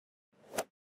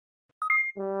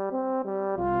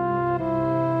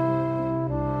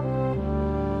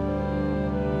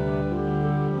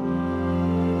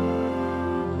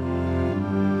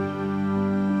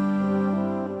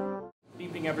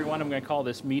going to call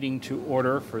this meeting to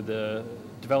order for the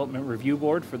Development Review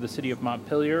Board for the City of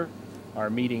Montpelier, our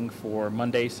meeting for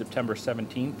Monday, September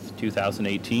 17th,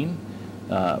 2018.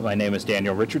 My name is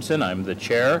Daniel Richardson. I'm the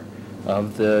chair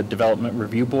of the Development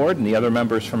Review Board, and the other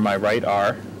members from my right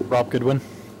are Rob Goodwin,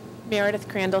 Meredith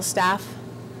Crandall, staff.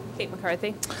 Kate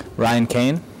McCarthy. Ryan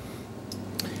Kane.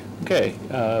 Okay.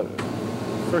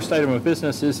 First item of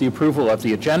business is the approval of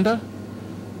the agenda.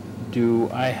 Do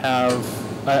I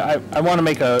have... I want to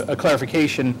make a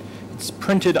clarification. It's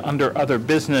printed under other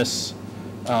business,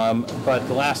 but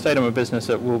the last item of business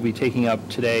that we'll be taking up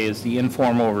today is the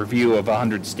informal review of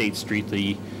 100 State Street,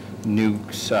 the new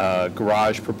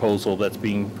garage proposal that's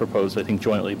being proposed, I think,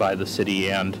 jointly by the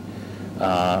city and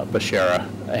Bashara.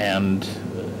 And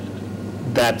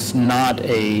that's not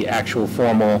a actual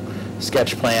formal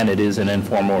sketch plan. It is an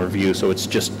informal review, so it's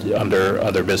just under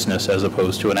other business as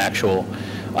opposed to an actual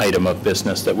item of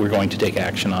business that we're going to take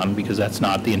action on, because that's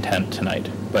not the intent tonight.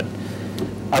 But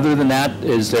other than that,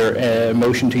 is there a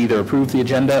motion to either approve the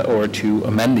agenda or to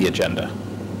amend the agenda?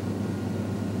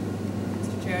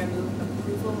 Mr. Chair, I move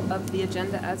approval of the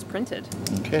agenda as printed.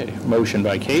 Okay, motion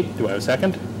by Kate. Do I have a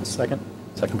second? Second.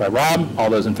 Second by Rob. All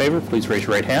those in favor, please raise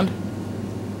your right hand.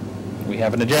 We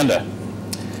have an agenda.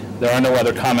 There are no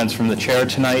other comments from the chair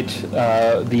tonight.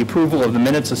 The approval of the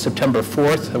minutes of September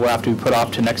 4th will have to be put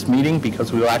off to next meeting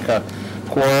because we lack a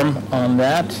quorum on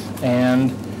that.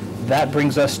 And that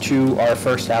brings us to our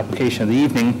first application of the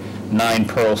evening, 9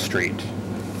 Pearl Street.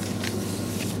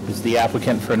 Is the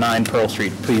applicant for 9 Pearl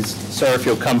Street. Please, sir, if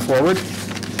you'll come forward.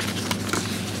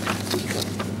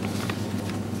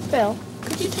 Bill,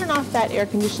 could you turn off that air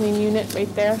conditioning unit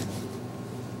right there,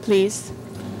 please?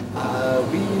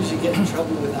 We usually get in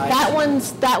trouble with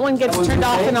ice. That one gets turned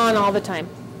off and on all the time.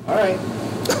 All right.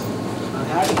 I'm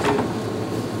happy to.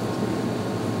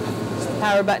 It's the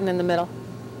power button in the middle.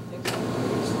 There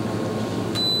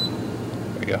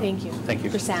you go. Thank you. Thank you.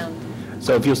 For sound.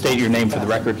 So if you'll state your name for the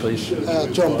record, please.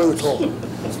 John Bootle.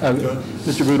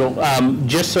 Mr. Bootle,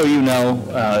 just so you know,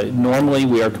 normally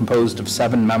we are composed of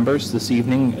 7 members this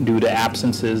evening. Due to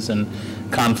absences and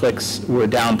conflicts, we're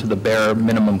down to the bare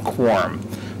minimum quorum.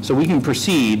 So we can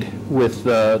proceed with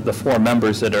the 4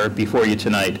 members that are before you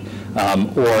tonight,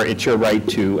 or it's your right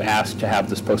to ask to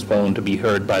have this postponed to be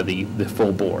heard by the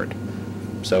full board.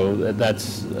 So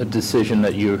that's a decision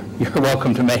that you're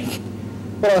welcome to make.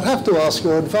 Well, I'd have to ask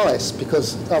your advice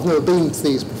because I've never been to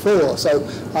these before, so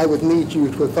I would need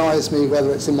you to advise me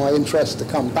whether it's in my interest to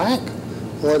come back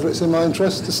or whether it's in my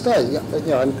interest to stay. You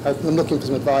know, I'm looking for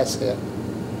some advice here.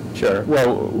 Sure.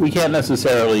 Well, we can't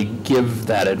necessarily give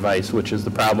that advice, which is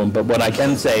the problem, but what I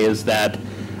can say is that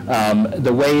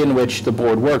the way in which the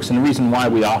board works, and the reason why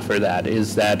we offer that,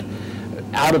 is that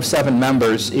out of 7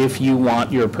 members, if you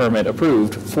want your permit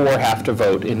approved, 4 have to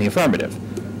vote in the affirmative.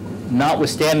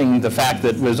 Notwithstanding the fact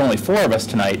that there's only 4 of us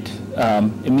tonight,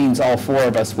 it means all 4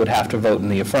 of us would have to vote in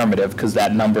the affirmative because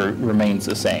that number remains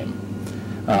the same.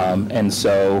 And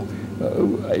so,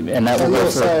 and that So will go you're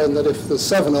for... saying that if there's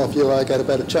 7 of you, I get a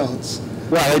better chance?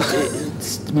 Well,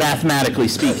 it's mathematically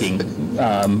speaking,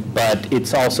 but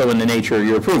it's also in the nature of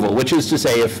your approval, which is to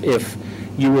say if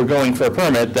you were going for a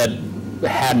permit that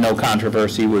had no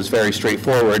controversy, was very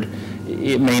straightforward,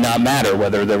 it may not matter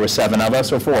whether there were 7 of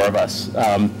us or 4 of us.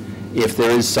 If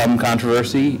there is some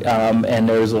controversy and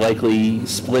there's a likely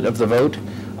split of the vote,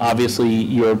 obviously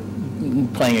you're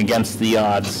playing against the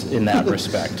odds in that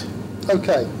respect.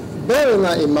 Okay. Bearing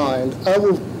that in mind, I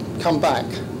will come back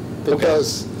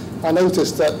because I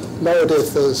noticed that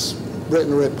Meredith has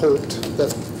written a report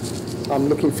that I'm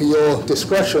looking for your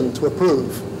discretion to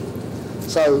approve.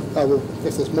 So I will,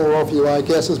 if there's more of you, I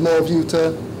guess there's more of you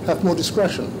to have more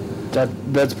discretion.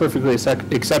 That's perfectly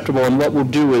acceptable, and what we'll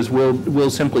do is we'll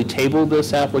simply table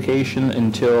this application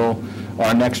until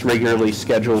our next regularly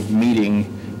scheduled meeting,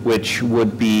 which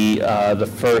would be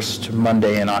the first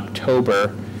Monday in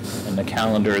October, and the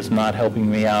calendar is not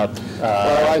helping me out.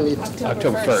 Well, I need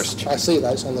October 1st. I see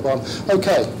that, it's on the bottom.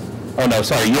 Okay. Oh no,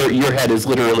 sorry, your head is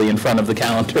literally in front of the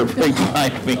calendar right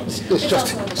behind me. It's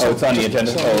just... Oh, it's on the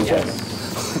agenda? Oh, okay.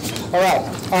 All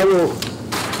right, I will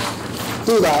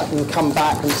do that and come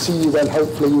back and see you then.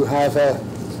 Hopefully you have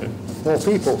more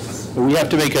people. We have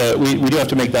to make we do have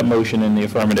to make that motion in the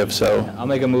affirmative, so. I'll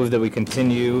make a move that we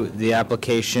continue the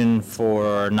application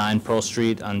for 9 Pearl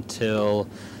Street until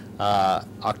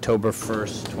October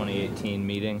 1st, 2018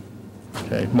 meeting.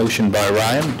 Okay, motion by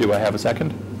Ryan. Do I have a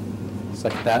second?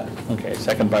 Second that. Okay,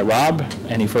 second by Rob.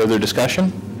 Any further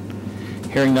discussion?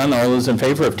 Hearing none, all those in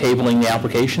favor of tabling the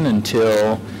application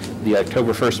until the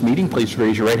October 1st meeting, please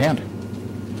raise your right hand.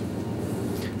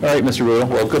 All right, Mr. Rudel,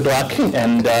 well, good luck,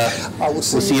 and will we'll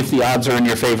see see you. if the odds are in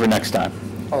your favor next time.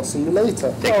 I'll see you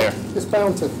later. Take care. It's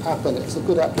bound to happen. It's a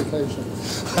good application.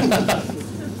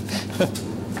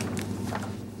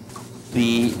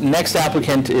 The next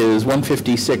applicant is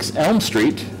 156 Elm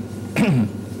Street, and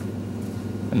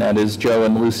that is Joe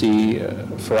and Lucy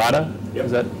Ferrata. Yep.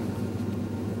 Is that?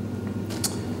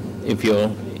 If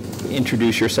you'll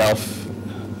introduce yourself.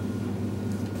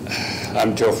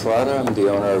 I'm Joe Ferrata. I'm the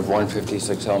owner of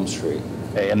 156 Elm Street.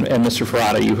 Okay, and Mr.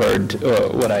 Ferrata, you heard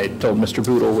what I told Mr.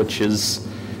 Boodle, which is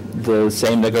the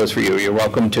same that goes for you. You're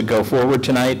welcome to go forward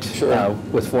tonight Sure.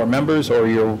 with 4 members, or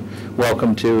you're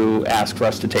welcome to ask for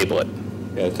us to table it.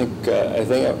 Yeah, I think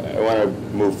I want to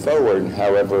move forward.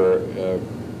 However,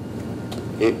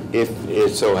 if it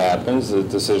so happens the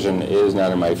decision is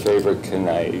not in my favor, can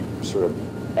I sort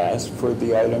of ask for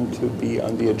the item to be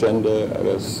on the agenda at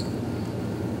a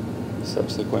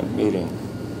subsequent meeting?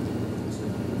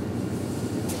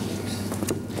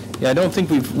 Yeah, I don't think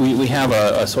we have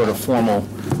a sort of formal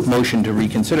motion to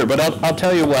reconsider, but I'll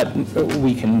tell you what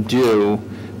we can do,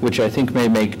 which I think may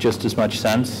make just as much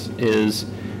sense, is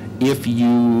if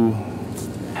you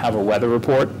have a weather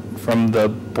report from the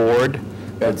board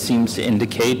that seems to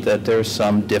indicate that there's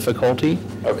some difficulty,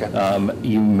 Okay.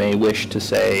 you may wish to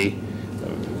say,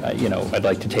 I'd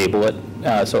like to table it.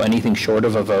 So anything short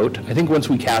of a vote. I think once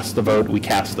we cast the vote, we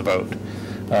cast the vote.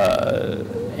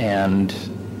 And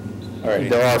All right.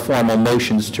 there are formal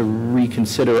motions to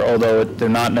reconsider, although they're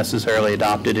not necessarily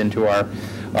adopted into our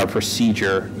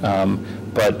procedure.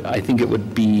 But I think it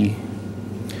would be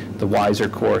the wiser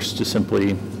course to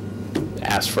simply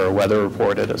ask for a weather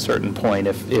report at a certain point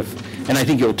and I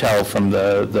think you'll tell from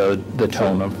the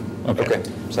tone of. Okay.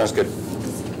 Sounds good.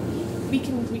 We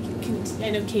can, I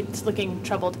know Kate's looking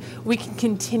troubled. We can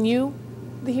continue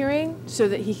the hearing so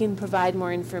that he can provide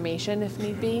more information if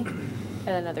need be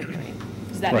at another hearing.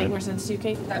 Does that Right. make more sense to you,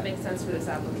 Kate? That makes sense for this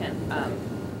applicant.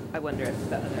 I wonder if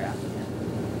the other applicant.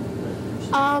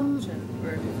 Or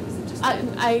if it was just.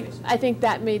 I think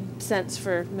that made sense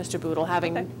for Mr. Boodle,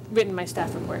 having Okay. written my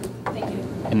staff report. Thank you.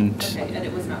 And Okay, and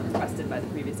it was not requested by the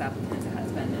previous applicant, as it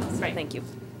has been now. So Right. Thank you.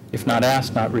 if not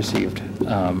asked, not received.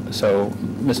 So,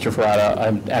 Mr. Ferrata,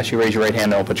 I ask you to raise your right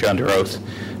hand and I'll put you under oath.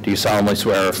 Do you solemnly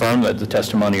swear or affirm that the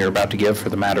testimony you're about to give for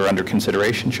the matter under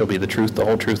consideration shall be the truth, the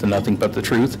whole truth, and nothing but the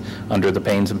truth, under the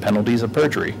pains and penalties of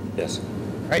perjury? Yes.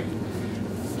 Right.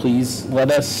 Please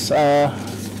let us,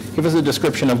 give us a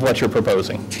description of what you're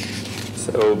proposing.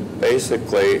 So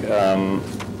basically,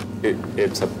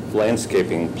 it's a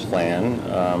landscaping plan,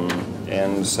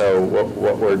 and so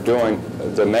what we're doing,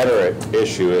 the matter at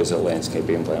issue is a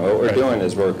landscaping plan. What we're Right. doing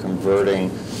is we're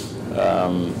converting,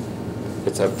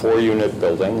 it's a 4-unit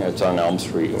building. It's on Elm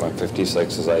Street,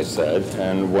 156, as I said,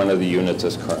 and one of the units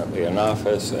is currently an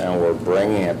office, and we're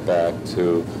bringing it back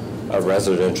to a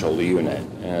residential unit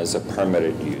as a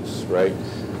permitted use, right?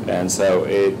 And so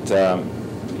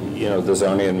the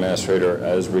zoning administrator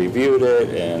has reviewed it,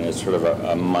 and it's sort of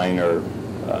a minor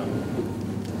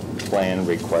plan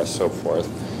request, so forth.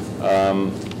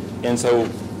 And so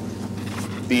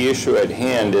the issue at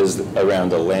hand is around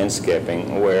the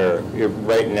landscaping, where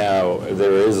right now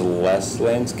there is less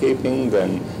landscaping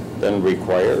than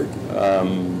required.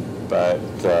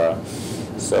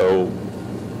 So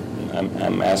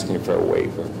I'm asking for a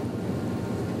waiver.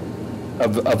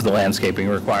 Of the landscaping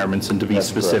requirements, and to be That's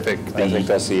specific. correct. I think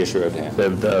that's the issue at hand.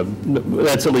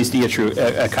 That's at least the issue,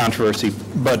 a controversy.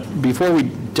 But before we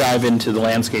dive into the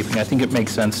landscaping, I think it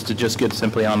makes sense to just get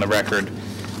simply on the record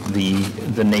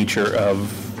the nature of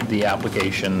the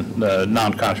application, the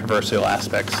non-controversial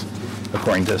aspects,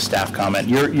 according to staff comment.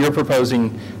 You're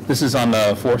proposing, this is on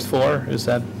the 4th floor, is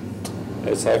that?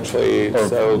 It's actually, Or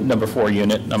so, number 4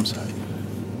 unit, I'm sorry.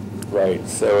 right,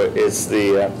 so it's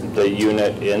the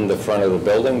unit in the front of the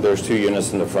building. There's 2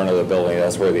 units in the front of the building.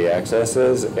 That's where the access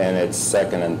is, and it's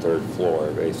 2nd and 3rd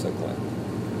floor, basically.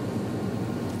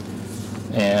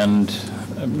 And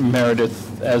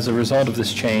Meredith, as a result of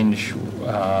this change,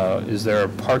 is there a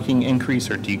parking increase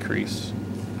or decrease?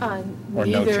 Or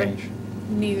no change?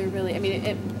 Neither really. I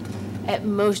mean, at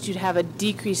most you'd have a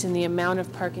decrease in the amount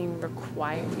of parking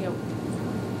required,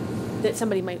 that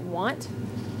somebody might want.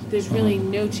 There's really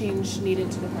no change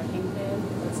needed to the parking plan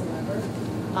whatsoever.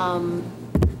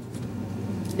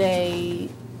 They,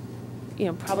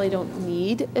 probably don't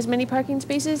need as many parking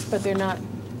spaces, but they're not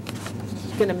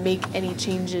going to make any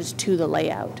changes to the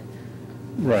layout.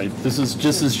 Right, this is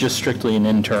just strictly an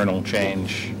internal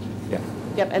change. Yeah.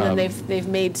 Yep, and then they've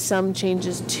made some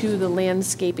changes to the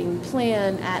landscaping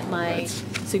plan at my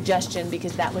suggestion,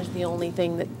 because that was the only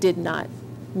thing that did not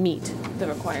meet the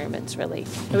requirements, really.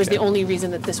 It was the Okay. only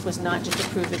reason that this was not just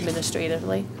approved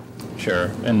administratively.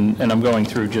 Sure, and I'm going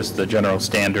through just the general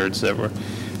standards that you're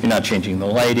not changing the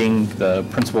lighting, the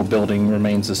principal building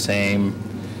remains the same.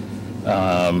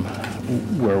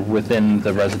 We're within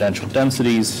the residential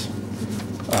densities.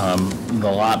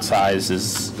 The lot size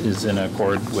is in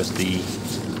accord with the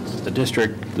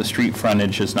district. The street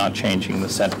frontage is not changing, the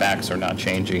setbacks are not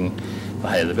changing, the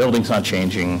height of the building's not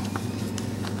changing.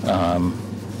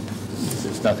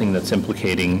 There's nothing that's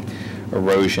implicating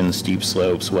erosion, steep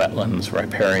slopes, wetlands,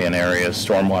 riparian areas,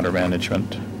 stormwater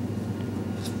management,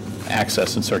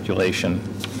 access and circulation.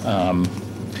 And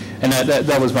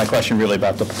that was my question really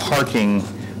about the parking,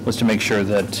 was to make sure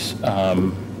that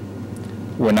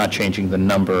we're not changing the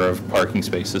number of parking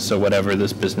spaces. So whatever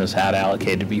this business had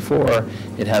allocated before,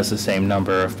 it has the same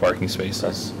number of parking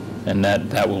spaces. And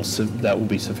that will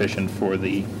be sufficient for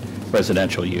the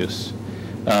residential use.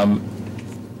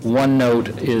 One note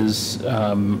is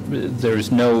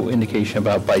there's no indication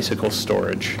about bicycle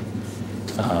storage.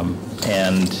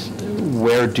 And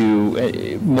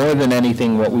more than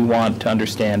anything, what we want to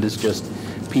understand is just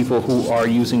people who are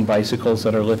using bicycles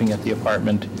that are living at the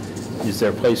apartment, is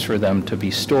there a place for them to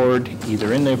be stored,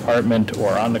 either in the apartment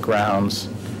or on the grounds?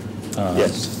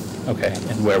 Yes. Okay,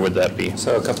 and where would that be?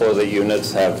 So a couple of the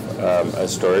units have a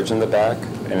storage in the back,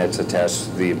 and it's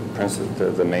attached to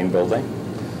the main building.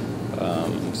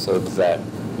 So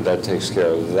that takes care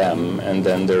of them. And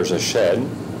then there's a shed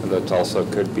that also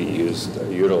could be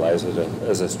utilized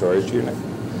as a storage unit.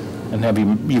 And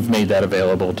you've made that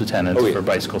available to tenants Oh, yeah. for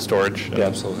bicycle storage? Yeah,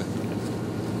 absolutely.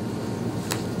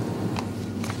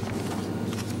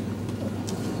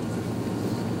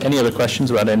 Any other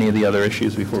questions about any of the other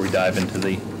issues before we dive into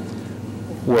the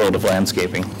world of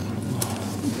landscaping?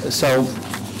 So,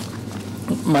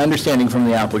 my understanding from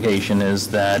the application is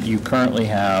that you currently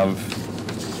have,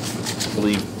 I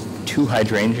believe, 2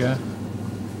 hydrangea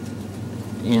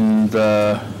in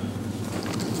the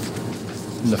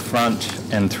front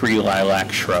and 3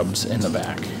 lilac shrubs in the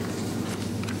back.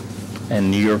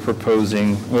 And you're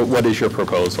proposing, what is your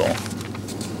proposal?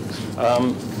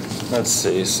 Let's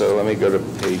see, so let me go to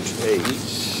page 8, I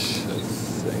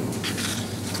think.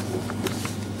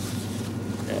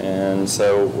 And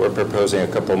so we're proposing a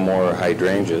couple more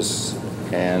hydrangeas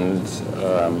and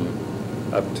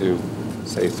up to,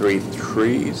 say, 3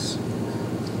 trees.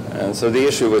 And so the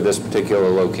issue with this particular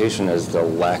location is the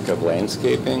lack of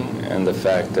landscaping and the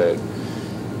fact that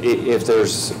if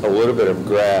there's a little bit of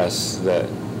grass, that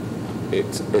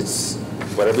it's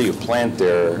whatever you plant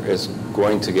there is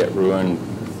going to get ruined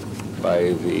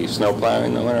by the snow plowing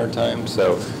in the wintertime.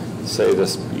 So say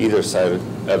this either side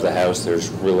of the house, there's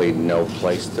really no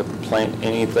place to plant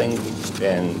anything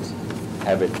and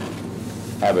have a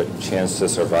chance to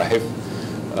survive.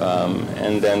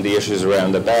 And then the issues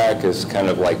around the back is kind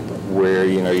of like where,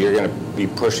 you're going to be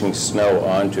pushing snow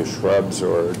onto shrubs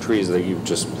or trees that you've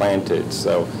just planted.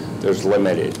 So there's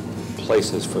limited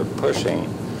places for pushing.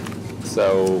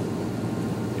 So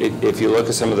if you look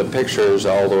at some of the pictures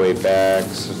all the way back,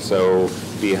 so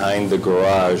behind the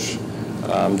garage,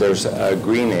 there's a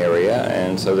green area,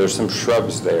 and so there's some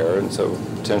shrubs there, and so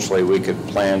potentially we could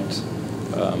plant,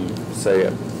 say,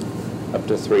 up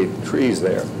to 3 trees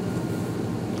there.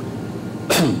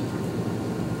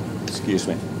 Excuse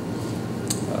me.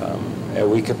 And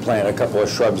we could plant a couple of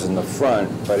shrubs in the front,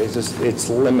 but it's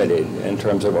limited in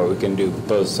terms of what we can do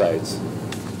both sides.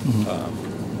 Mm-hmm.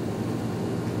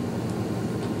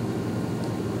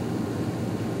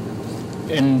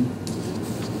 And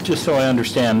just so I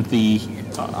understand,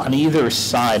 on either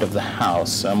side of the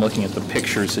house, I'm looking at the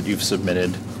pictures that you've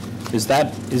submitted,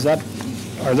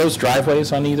 are those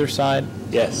driveways on either side?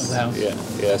 Yes. Of the house?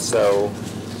 Yeah. So,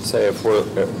 say if we're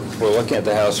looking at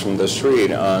the house from the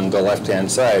street, on the left-hand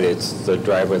side, it's the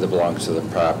driveway that belongs to the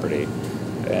property,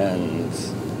 and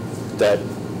that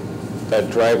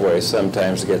driveway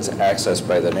sometimes gets accessed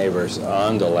by the neighbors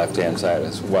on the left-hand side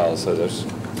as well. So there's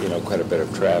quite a bit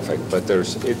of traffic, but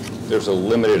there's a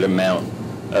limited amount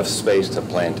of space to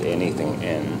plant anything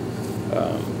in.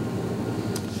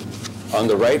 On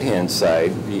the right-hand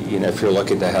side, if you're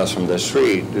looking at the house from the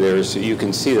street, you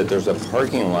can see that there's a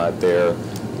parking lot there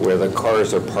where the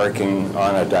cars are parking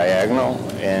on a diagonal,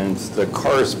 and the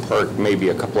cars park maybe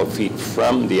a couple of feet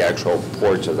from the actual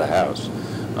porch of the house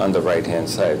on the right-hand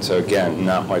side. So again,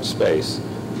 not much space.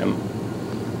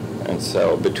 And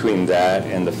so between that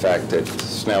and the fact that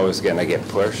snow is going to get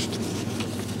pushed,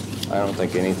 I don't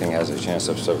think anything has a chance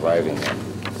of surviving it.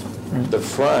 The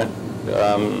front,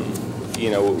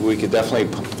 we could definitely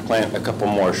plant a couple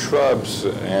more shrubs,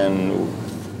 and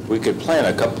we could plant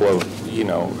a couple of,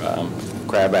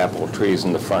 crabapple trees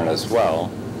in the front as well,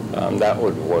 that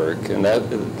would work. And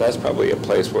that's probably a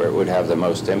place where it would have the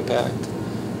most impact.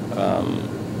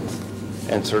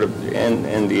 And sort of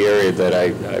in the area that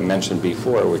I mentioned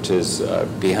before, which is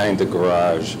behind the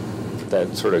garage,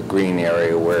 that sort of green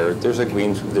area where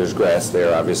there's grass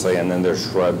there, obviously, and then there's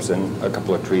shrubs and a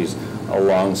couple of trees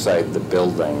alongside the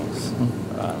buildings.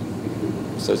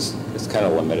 So it's kind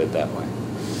of limited that way.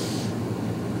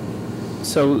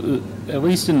 So at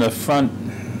least in the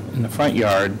front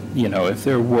yard, you know, if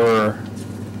there were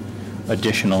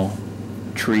additional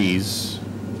trees,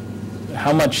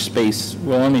 how much space,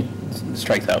 well, let me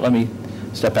strike that. Let me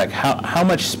step back. How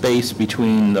much space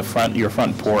between your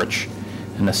front porch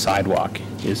and the sidewalk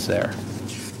is there?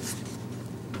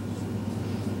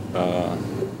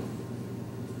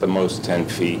 The most 10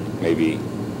 feet, maybe.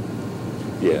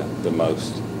 Yeah, the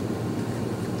most.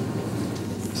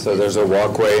 So there's a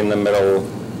walkway in the middle.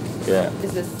 Yeah.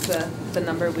 Is this the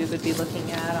number we would be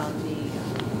looking at on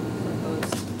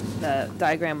the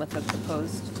diagram with the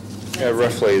proposed? Yeah,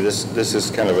 roughly. This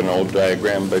is kind of an old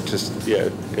diagram, but just, yeah,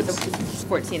 it's... So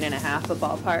 14 and a half, a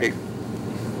ballpark?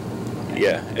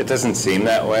 Yeah, it doesn't seem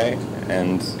that way.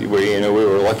 And we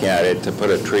were looking at it to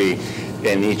put a tree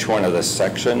in each one of the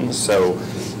sections. So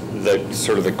the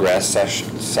sort of the grass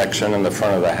section in the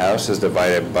front of the house is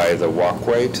divided by the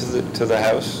walkway to the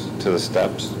house, to the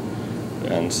steps.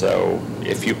 And so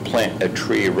if you plant a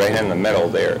tree right in the middle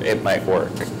there, it might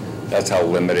work. That's how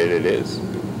limited it is.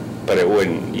 But it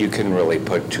wouldn't. You can really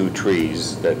put 2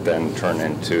 trees that then turn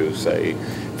into, say,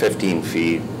 15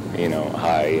 feet,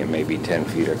 high and maybe 10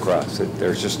 feet across.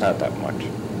 There's just not that much.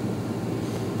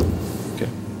 Okay.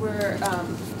 We're,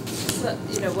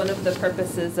 one of the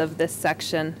purposes of this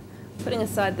section, putting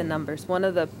aside the numbers, one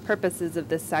of the purposes of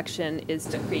this section is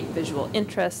to create visual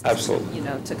interest. Absolutely.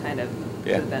 To kind of,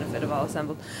 for the benefit of all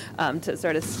assembled, to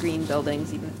sort of screen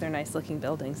buildings, even if they're nice-looking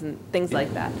buildings and things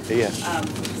like that. Yeah.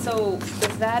 So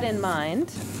with that in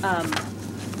mind,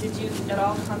 did you at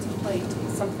all contemplate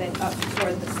something up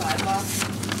toward the sidewalk?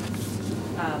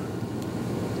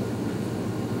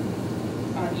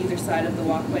 On either side of the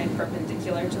walkway,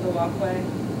 perpendicular to the walkway?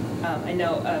 I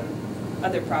know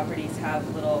other properties have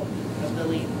little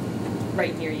lily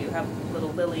right near you, have little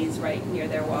lilies right near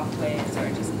their walkways, or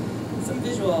just some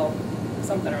visual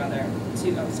something or other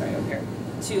to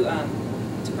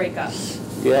break up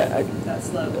that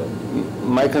slope.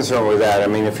 My concern with that,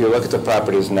 if you look at the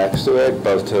properties next to it,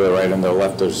 both to the right and the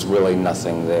left, there's really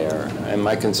nothing there. And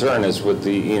my concern is with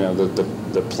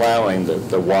the plowing,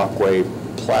 the walkway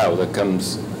plow that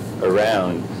comes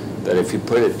around, that if you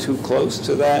put it too close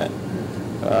to that,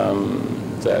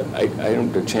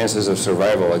 the chances of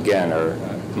survival again are,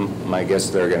 my guess,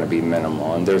 they're going to be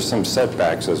minimal. And there's some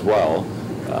setbacks as well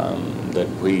that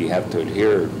we have to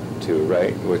adhere to,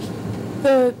 right? Which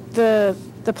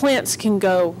the plants can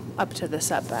go up to the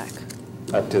setback.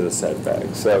 Up to the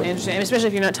setback. So I understand, especially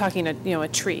if you're not talking a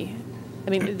tree.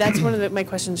 That's one of my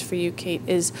questions for you, Kate.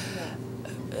 Is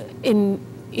a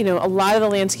lot of the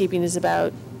landscaping is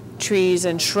about trees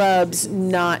and shrubs,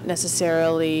 not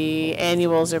necessarily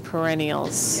annuals or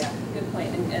perennials. Yeah, good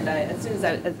point. And as soon as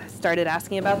I started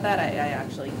asking about that, I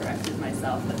actually corrected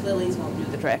myself. But lilies won't do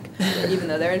the trick, even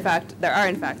though there are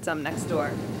in fact some next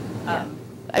door.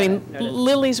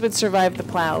 Lilies would survive the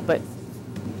plow, but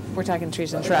we're talking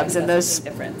trees and shrubs, and those.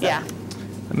 Different. Yeah.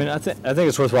 I think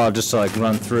it's worthwhile just to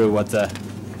run through what the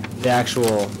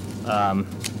actual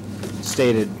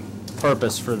stated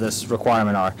purpose for this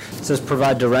requirement are. It says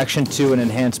provide direction to and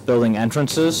enhance building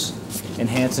entrances,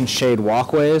 enhance and shade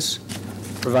walkways,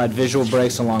 provide visual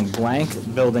breaks along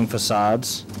blank building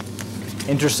facades,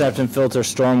 intercept and filter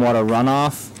stormwater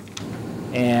runoff,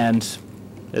 and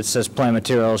it says plant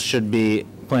materials should be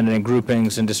planted in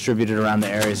groupings and distributed around the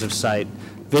areas of site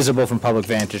visible from public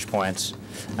vantage points.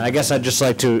 And I guess I'd just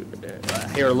like to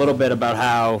hear a little bit about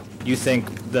how you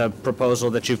think the proposal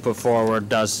that you've put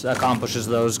forward accomplishes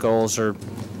those goals or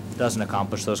doesn't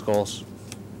accomplish those goals.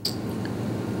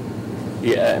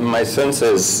 Yeah, my sense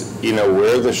is,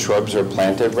 where the shrubs are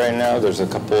planted right now, there's a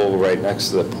couple right next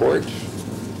to the porch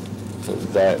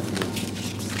that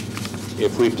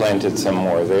if we planted some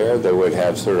more there, they would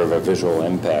have sort of a visual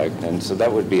impact, and so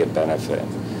that would be a benefit.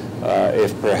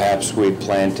 If perhaps we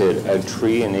planted a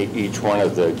tree in each one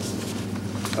of the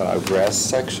grass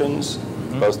sections,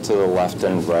 both to the left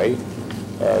and right,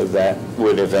 that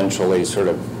would eventually sort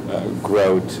of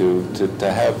grow to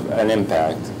have an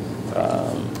impact.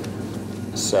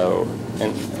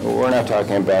 And we're not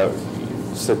talking about,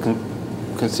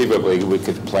 conceivably we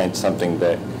could plant something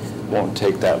that won't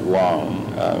take that long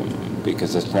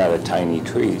because it's not a tiny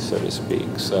tree, so to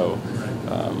speak. So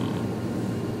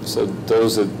So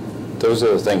those are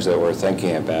the things that we're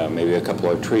thinking about, maybe a couple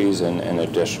of trees and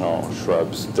additional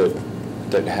shrubs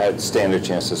that had stand a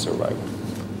chance to survive.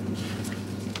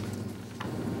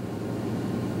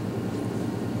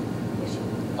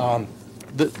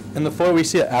 In the photo, we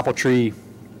see an apple tree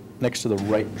next to the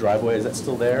right driveway. Is that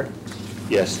still there?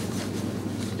 Yes.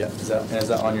 Yeah. Is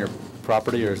that on your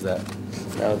property, or is that?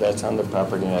 No, that's on the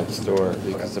property next door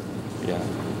because, yeah.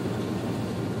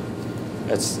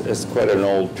 It's quite an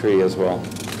old tree as well.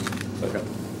 Okay.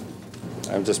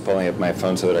 I'm just pulling up my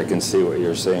phone so that I can see what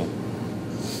you're seeing.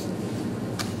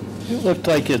 It looked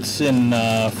like it's in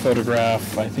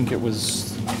photograph, I think it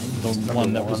was the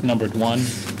one that was numbered 1.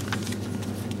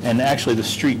 And actually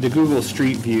the Google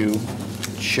Street View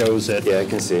shows it. Yeah, I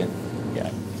can see it.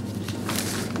 Yeah.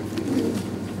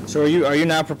 So are you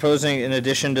now proposing, in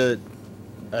addition to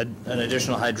an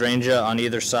additional hydrangea on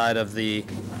either side of the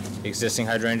existing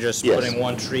hydrangeas, Yes. putting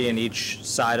one tree in each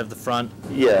side of the front?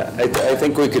 Yeah, I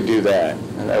think we could do that,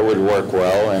 and that would work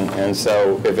well, and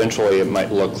so eventually it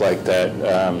might look like that,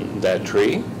 that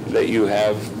tree that you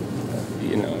have,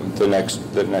 you know, the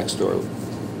next door.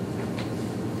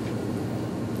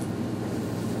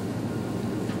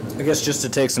 I guess just to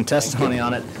take some testimony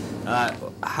on it,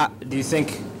 do you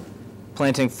think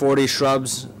planting 40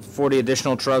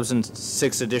 additional shrubs and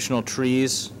 6 additional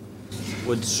trees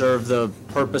would serve the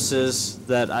purposes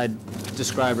that I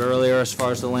described earlier as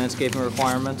far as the landscaping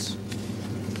requirements?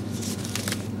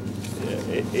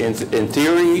 In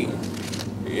theory,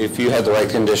 if you had the right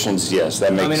conditions, yes,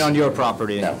 that makes... I mean, on your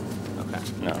property? No. Okay.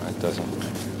 No, it doesn't.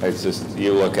 It's just,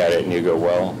 you look at it and you go,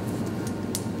 well,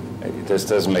 this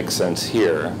doesn't make sense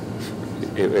here.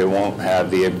 It won't have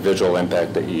the visual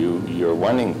impact that you're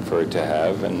wanting for it to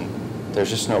have, and there's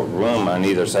just no room on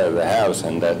either side of the house,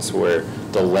 and that's where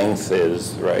the length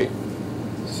is, right?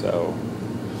 So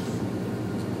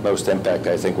most impact,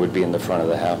 I think, would be in the front of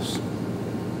the house.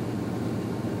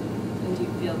 And do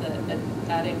you feel that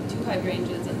adding 2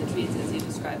 hydrangeas and the trees as you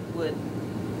described would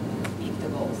meet the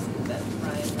goals that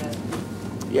Ryan read?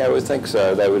 Yeah, I would think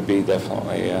so. That would be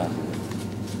definitely a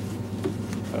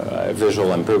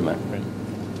visual improvement. Right.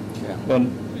 Yeah. Well,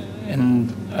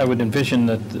 and I would envision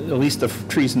that at least the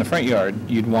trees in the front yard,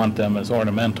 you'd want them as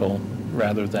ornamental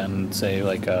rather than, say,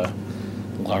 like a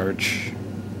large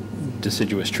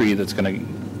deciduous tree that's going to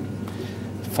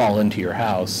fall into your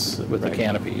house with a Right.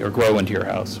 canopy or grow into your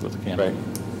house with a canopy.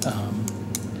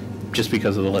 Just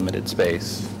because of the limited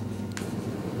space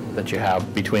that you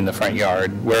have between the front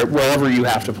yard, wherever you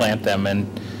have to plant them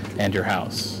and your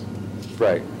house.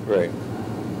 Right, right.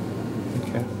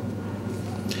 Okay.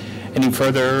 Any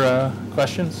further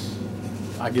questions?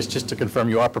 I guess just to confirm,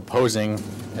 you are proposing,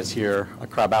 as here, a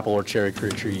crabapple or cherry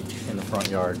tree in the front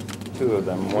yard. 2 of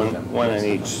them, one in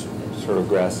each sort of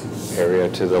grass area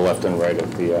to the left and right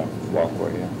of the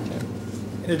walkway, yeah.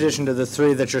 In addition to the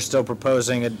 3 that you're still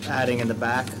proposing and adding in the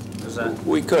back? Is that?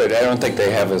 We could. I don't think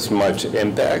they have as much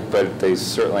impact, but they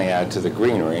certainly add to the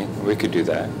greenery. We could do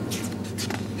that.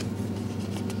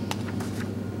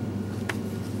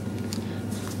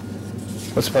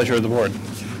 What's the pleasure of the board?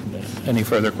 Any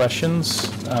further questions?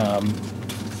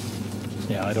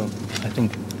 Yeah, I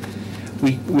think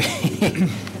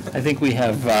I think we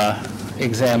have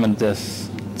examined this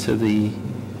to the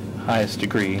highest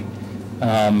degree.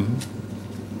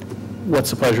 What's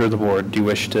the pleasure of the board? Do you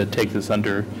wish to take this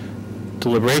under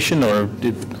deliberation, or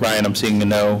Ryan, I'm seeing a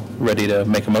no, ready to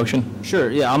make a motion? Sure,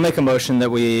 yeah, I'll make a motion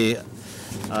that we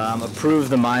approve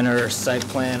the minor site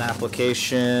plan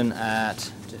application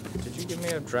at, did you give me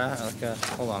a draft,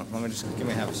 hold on, let me just, give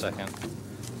me half a second.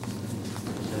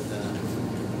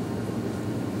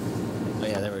 Oh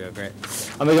yeah, there we go, great.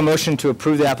 I'll make a motion to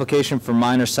approve the application for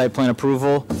minor site plan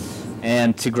approval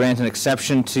and to grant an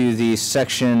exception to the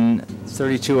section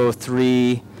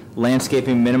 3203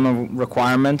 landscaping minimum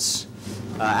requirements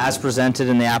as presented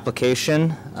in the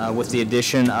application with the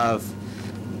addition of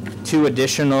 2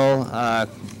 additional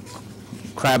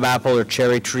crabapple or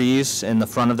cherry trees in the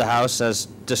front of the house as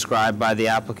described by the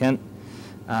applicant.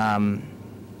 And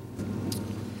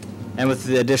with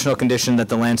the additional condition that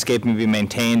the landscaping be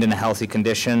maintained in a healthy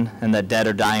condition and that dead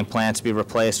or dying plants be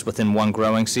replaced within 1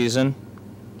 growing season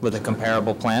with a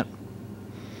comparable plant.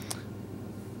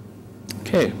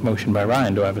 Okay, motion by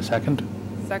Ryan. Do I have a second?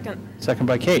 Second. Second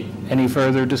by Kate. Any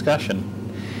further discussion?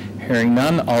 Hearing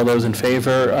none, all those in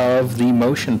favor of the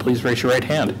motion, please raise your right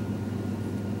hand.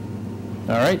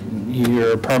 All right,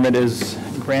 your permit is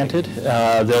granted.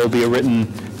 There will be a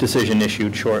written decision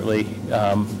issued shortly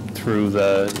through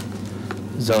the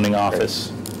zoning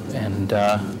office. And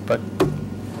but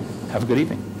have a good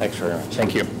evening. Thanks very much.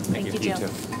 Thank you. Thank you, Jill. too.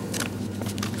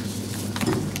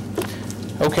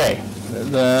 Okay,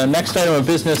 the next item of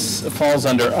business falls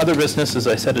under other business, as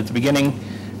I said at the beginning.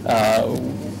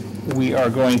 We are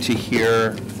going to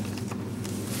hear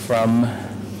from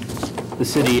the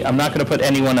city. I'm not going to put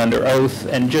anyone under oath,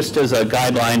 and just as a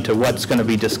guideline to what's going to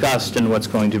be discussed and what's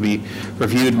going to be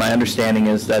reviewed, my understanding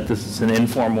is that this is an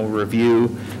informal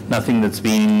review. Nothing that's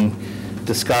being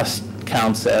discussed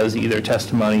counts as either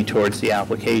testimony towards the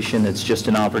application. It's just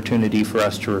an opportunity for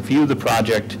us to review the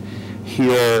project,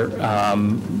 hear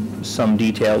some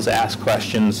details, ask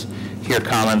questions, hear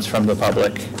comments from the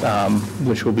public,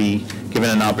 which will be given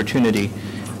an opportunity.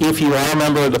 If you are a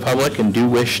member of the public and do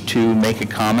wish to make a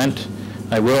comment,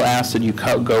 I will ask that you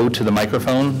go to the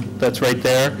microphone that's right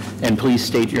there and please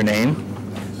state your name,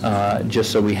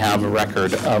 just so we have a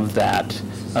record of that.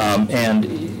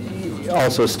 And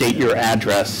also state your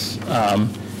address.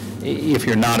 If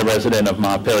you're not a resident of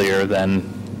Montpelier, then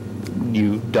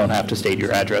you don't have to state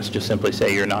your address. Just simply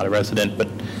say you're not a resident but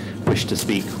wish to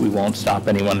speak. We won't stop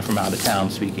anyone from out of town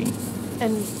speaking.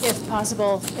 And if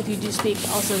possible, if you do speak,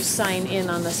 also sign in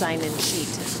on the sign-in sheet,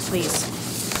 please.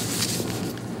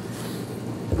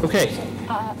 Okay.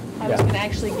 I was going to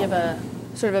actually give a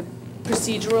sort of a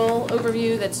procedural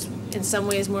overview that's in some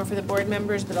ways more for the board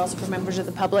members, but also for members of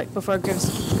the public before Greg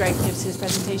gives his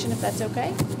presentation, if that's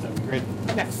okay? That'd be great.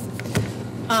 Okay.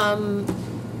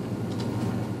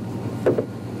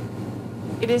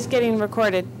 It is getting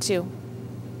recorded, too.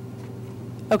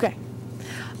 Okay.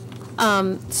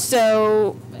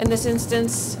 So in this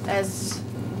instance, as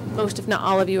most, if not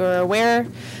all of you are aware,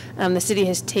 the city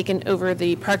has taken over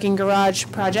the parking garage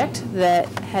project that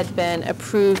had been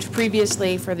approved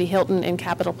previously for the Hilton and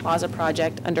Capitol Plaza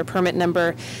project under permit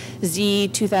number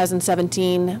Z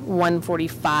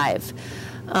 2017-145.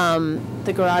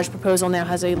 The garage proposal now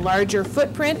has a larger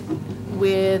footprint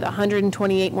with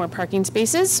 128 more parking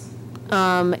spaces,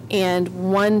 and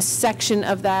one section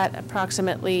of that,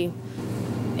 approximately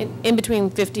in between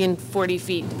 50 and 40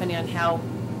 feet, depending on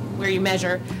where you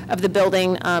measure, of the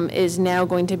building, is now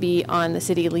going to be on the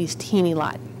city leased Heaney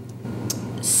lot.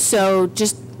 So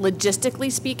just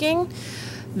logistically speaking,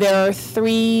 there are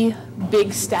three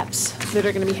big steps that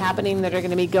are going to be happening that are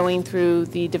going to be going through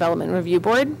the Development Review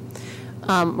Board.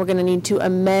 We're going to need to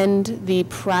amend the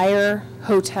prior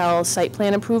hotel site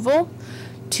plan approval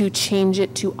to change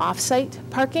it to off-site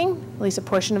parking, at least a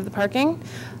portion of the parking.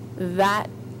 That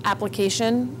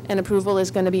application and approval is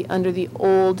going to be under the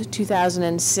old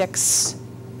 2006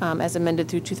 as amended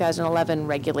through 2011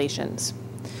 regulations.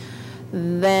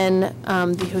 Then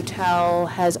the hotel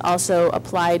has also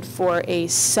applied for a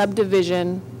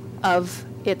subdivision of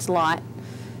its lot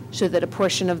so that a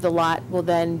portion of the lot will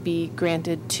then be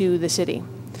granted to the city.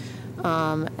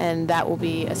 And that will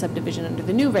be a subdivision under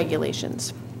the new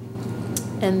regulations.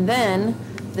 And then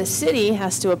the city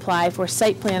has to apply for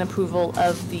site plan approval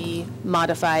of the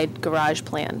modified garage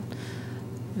plan.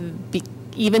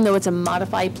 Even though it's a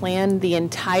modified plan, the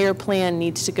entire plan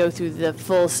needs to go through the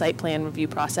full site plan review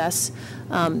process.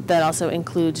 That also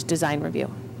includes design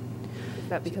review. Is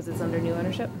that because it's under new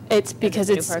ownership? It's because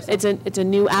it's a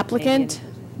new applicant,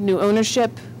 new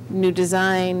ownership, new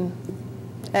design,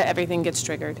 everything gets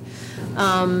triggered.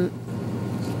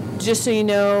 Just so you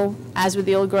know, as with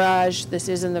the old garage, this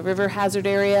is in the river hazard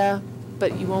area,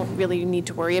 but you won't really need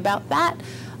to worry about that.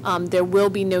 There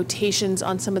will be notations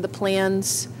on some of the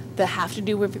plans that have to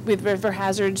do with river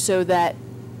hazard, so that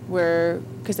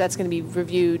because that's going to be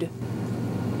reviewed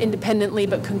independently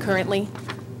but concurrently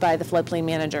by the floodplain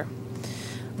manager.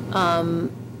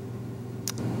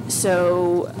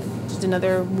 So just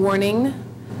another warning,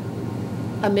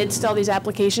 amidst all these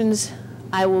applications,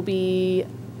 I will be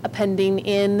appending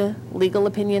in legal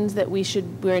opinions that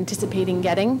we're anticipating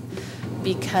getting,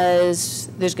 because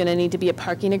there's going to need to be a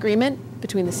parking agreement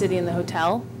between the city and the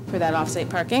hotel for that off-site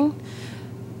parking.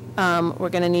 We're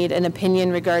going to need an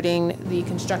opinion regarding the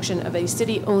construction of a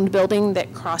city-owned building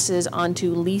that crosses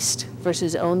onto leased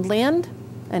versus owned land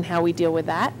and how we deal with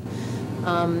that.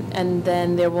 And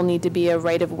then there will need to be a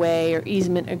right-of-way or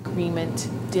easement agreement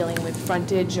dealing with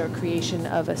frontage or creation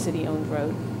of a city-owned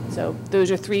road. So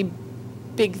those are three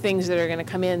big things that are going to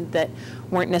come in that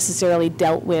weren't necessarily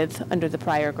dealt with under the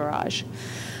prior garage.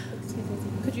 Excuse me,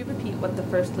 could you repeat what the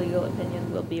first legal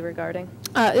opinion will be regarding?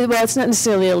 Well, it's not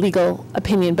necessarily a legal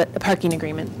opinion, but a parking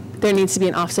agreement. There needs to be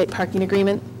an off-site parking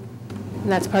agreement, and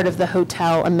that's part of the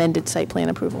hotel amended site plan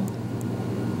approval.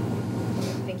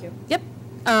 Thank you. Yep.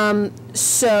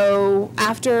 So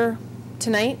after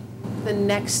tonight, the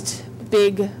next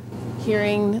big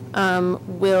hearing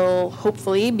will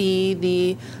hopefully be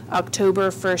the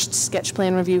October 1st sketch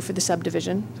plan review for the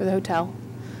subdivision for the hotel.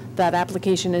 That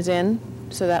application is in.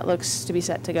 so that looks to be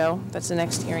set to go. That's the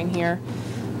next hearing here.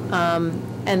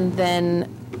 And then,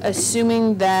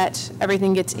 assuming that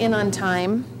everything gets in on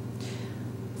time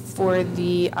for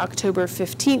the October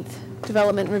 15th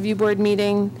Development Review Board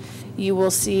meeting, you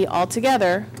will see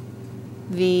altogether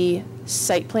the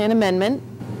site plan amendment,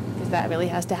 because that really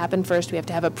has to happen first. We have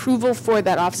to have approval for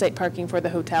that off-site parking for the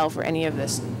hotel for any of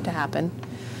this to happen.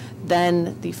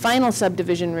 Then the final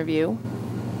subdivision review,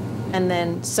 and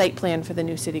then site plan for the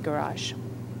new city garage.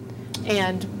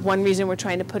 And one reason we're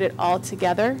trying to put it all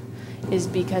together is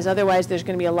because otherwise there's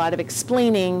going to be a lot of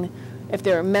explaining if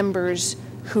there are members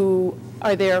who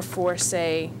are there for,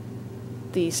 say,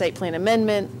 the site plan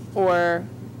amendment or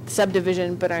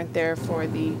subdivision, but aren't there for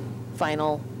the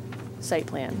final site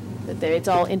plan. It's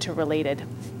all interrelated.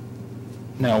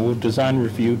 Now, will design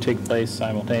review take place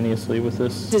simultaneously with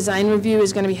this? Design review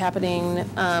is going to be happening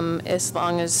as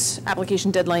long as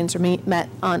application deadlines are met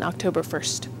on October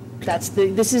 1st.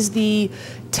 This is the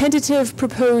tentative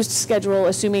proposed schedule,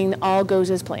 assuming all goes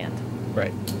as planned.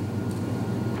 Right. Do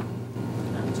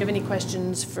you have any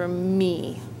questions for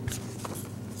me?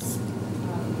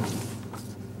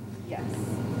 Yes.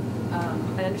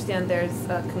 I understand there's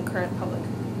a concurrent public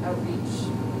outreach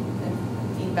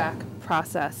and feedback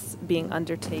process being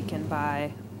undertaken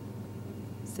by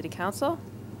City Council?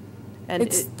 And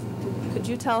could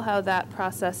you tell how that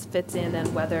process fits in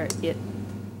and whether it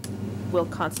will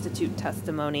constitute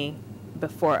testimony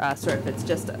before us, or if it's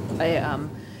just a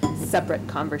separate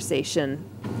conversation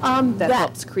that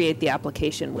helps create the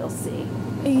application, we'll see?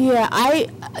 Yeah,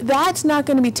 that's not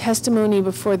going to be testimony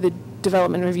before the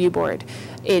Development Review Board.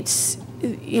 It's,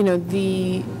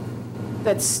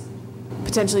 that's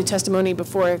potentially testimony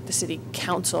before the City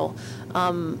Council.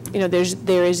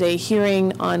 There is a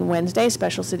hearing on Wednesday,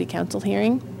 special City Council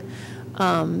hearing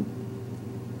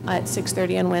at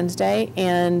 6:30 on Wednesday,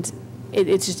 and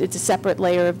it's a separate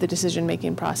layer of the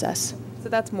decision-making process. So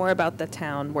that's more about the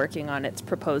town working on its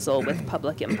proposal with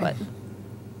public input.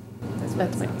 That's what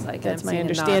it sounds like. That's I'm my seeing a nod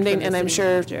understanding, from the and I'm city sure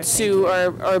manager. Sue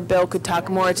or Bill could talk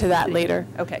more to that later.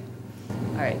 Okay.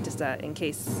 All right, just in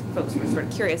case folks were sort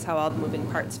of curious how all the moving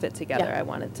parts fit together, Yeah. I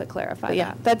wanted to clarify But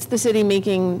yeah, that. that's the city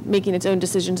making its own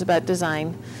decisions about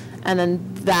design, and then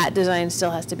that design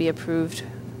still has to be approved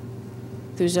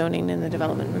through zoning and the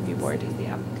Development Review Board. The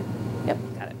applicant. Yep.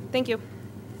 Got it. Thank you.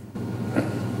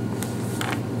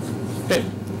 Okay.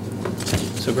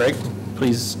 So Greg,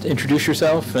 please introduce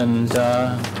yourself and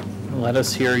let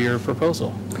us hear your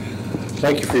proposal.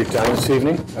 Thank you for your time this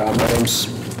evening. My name's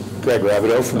Greg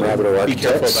Rabideau from Rabideau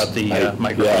Architects. Be careful about the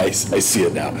microphone. Yeah, I see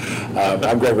it now.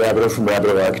 I'm Greg Rabideau from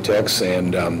Rabideau Architects,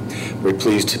 and we're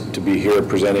pleased to be here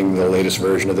presenting the latest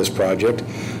version of this project.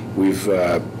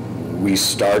 We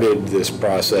started this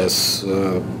process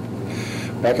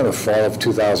back in the fall of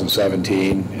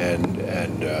 2017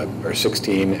 or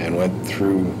 16, and went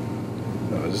through.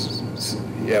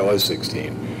 It was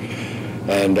 16,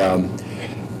 and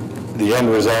the end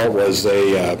result was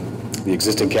the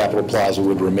existing Capitol Plaza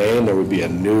would remain. There would be a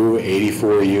new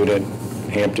 84-unit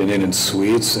Hampton Inn and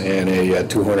Suites and a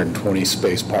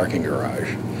 220-space parking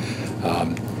garage.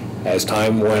 As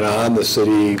time went on, the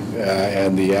city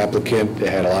and the applicant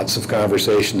had lots of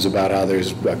conversations about how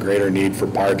there's a greater need for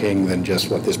parking than just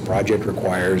what this project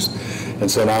requires. And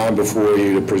so now I'm before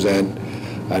you to present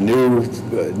a new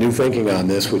thinking on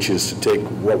this, which is to take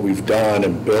what we've done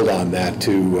and build on that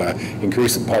to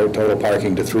increase the total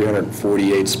parking to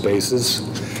 348 spaces,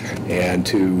 and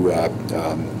to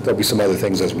there'll be some other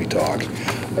things as we talk.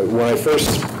 When I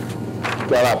first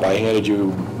got up, I handed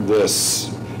you this,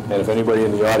 and if anybody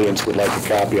in the audience would like a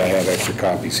copy, I have extra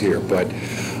copies here. But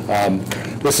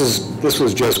this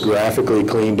was just graphically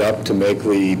cleaned up to make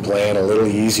the plan a little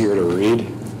easier to read.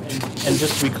 And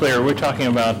just to be clear, we're talking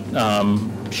about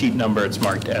sheet number, it's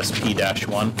marked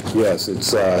SP-1. Yes,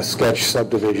 it's a sketch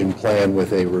subdivision plan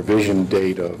with a revision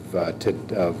date of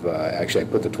actually I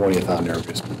put the 20th on there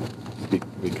just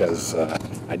because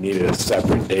I needed a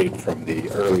separate date from the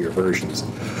earlier versions.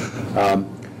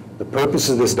 The purpose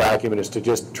of this document is to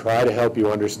just try to help you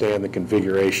understand the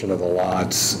configuration of the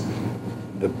lots,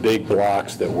 the big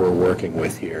blocks that we're working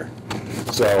with here.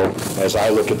 So as I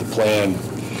look at the plan,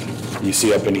 you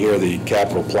see up in here the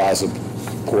Capitol Plaza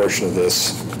portion of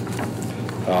this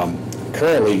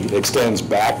currently extends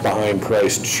back behind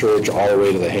Christ Church all the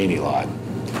way to the Haney lot.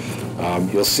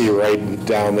 You'll see right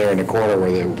down there in the corner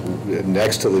where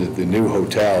next to the new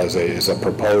hotel is a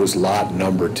proposed lot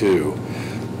number 2.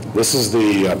 This is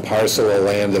the parcel of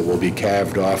land that will be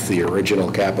calved off the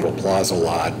original Capitol Plaza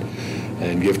lot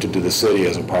and gifted to the city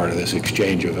as a part of this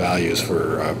exchange of values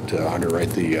to underwrite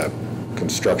the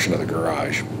construction of the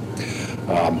garage.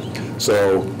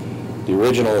 So The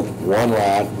original one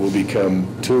lot will become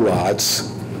 2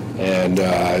 lots, and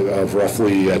of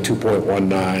roughly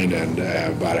 2.19 and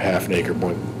about a half an acre,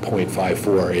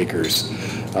 0.54 acres.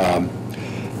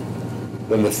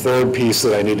 Then the third piece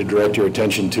that I need to direct your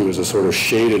attention to is a sort of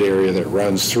shaded area that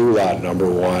runs through lot number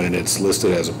 1, and it's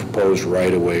listed as a proposed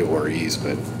right-of-way or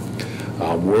easement.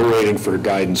 We're waiting for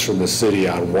guidance from the city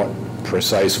on what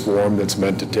precise form that's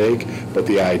meant to take, but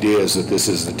the idea is that this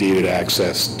is the deeded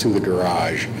access to the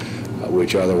garage,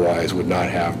 which otherwise would not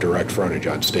have direct frontage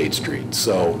on State Street.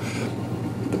 So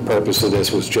the purpose of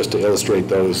this was just to illustrate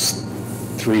those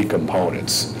 3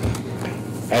 components.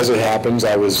 As it happens,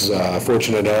 I was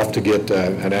fortunate enough to get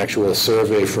an actual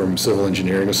survey from Civil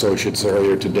Engineering Associates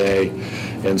earlier today,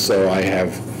 and so I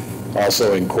have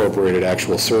also incorporated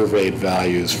actual surveyed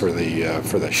values for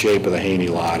the shape of the Haney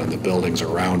lot and the buildings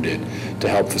around it to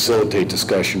help facilitate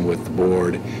discussion with the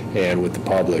board and with the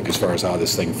public as far as how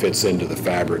this thing fits into the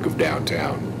fabric of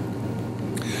downtown.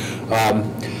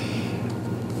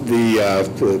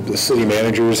 The city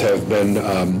managers have been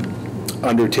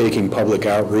undertaking public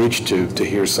outreach to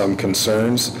hear some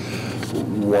concerns.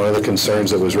 One of the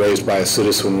concerns that was raised by a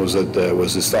citizen was that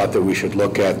was this thought that we should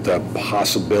look at the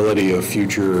possibility of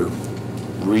future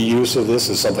reuse of this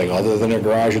as something other than a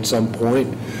garage at some point.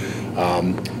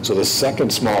 So the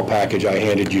second small package I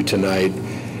handed you tonight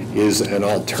is an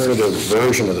alternative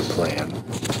version of the plan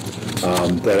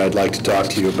that I'd like to talk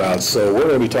to you about. So we're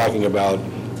going to be talking about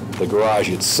the garage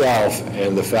itself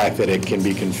and the fact that it can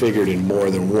be configured in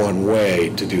more than one way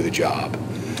to do the job.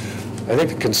 I think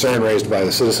the concern raised by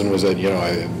the citizen was that, you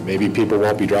know, maybe people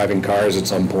won't be driving cars at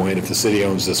some point. If the city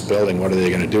owns this building, what are they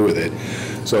going to do with it?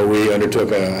 So we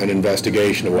undertook an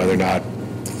investigation of whether or not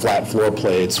flat floor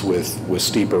plates with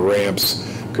steeper ramps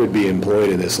could be employed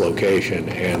in this location,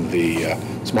 and the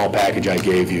small package I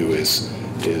gave you is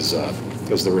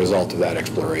the result of that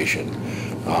exploration.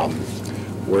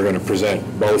 We're going to present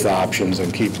both options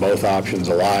and keep both options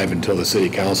alive until the city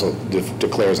council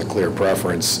declares a clear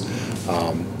preference.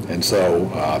 And so,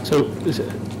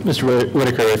 Mr.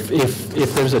 Whitaker,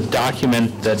 if there's a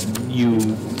document that you...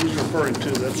 He's referring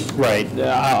to, that's... Right,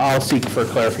 I'll seek for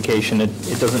clarification.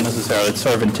 It doesn't necessarily, it's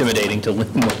sort of intimidating to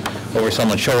lean over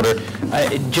someone's shoulder.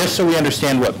 Just so we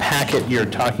understand what packet you're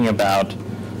talking about,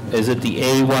 is it the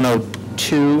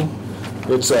A102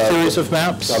 series of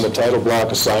maps? It's on the title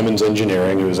block of Simon's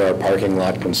Engineering, who is our parking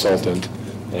lot consultant.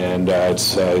 And it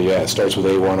starts with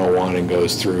A101 and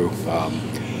goes through.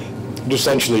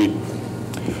 Essentially,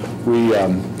 we... I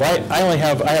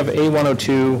have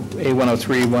A102,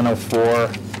 A103, 104,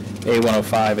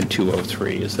 A105, and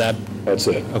 203. Is that? That's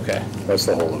it. Okay. That's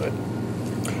the whole of it.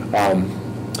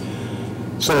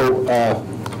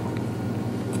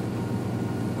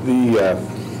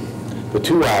 The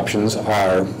 2 options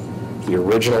are the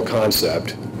original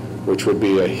concept, which would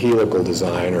be a helical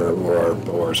design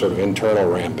or sort of internal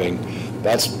ramping.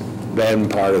 That's been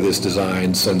part of this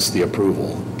design since the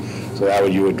approval. So that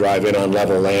way you would drive in on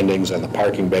level landings and the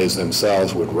parking bays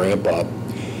themselves would ramp up.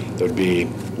 There'd be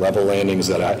level landings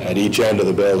at each end of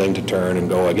the building to turn and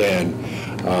go again.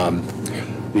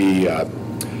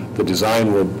 The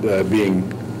design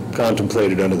being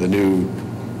contemplated under the new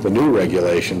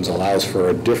regulations allows for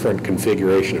a different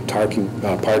configuration of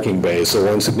parking bays. So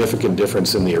one significant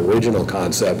difference in the original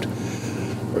concept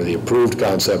or the approved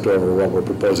concept over what we're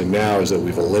proposing now is that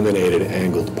we've eliminated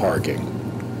angled parking.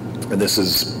 And this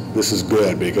is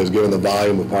good because given the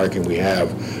volume of parking we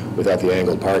have without the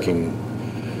angled parking,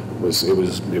 it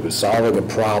was solving a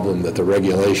problem that the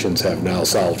regulations have now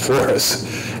solved for us,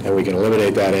 and we can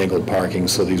eliminate that angled parking.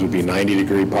 So these would be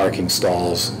 90-degree parking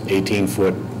stalls,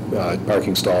 18-foot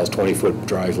parking stalls, 20-foot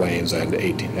drive lanes, and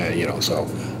 18, so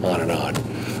on and on.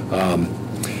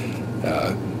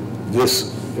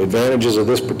 Advantages of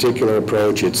this particular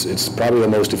approach, it's probably the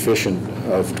most efficient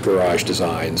of garage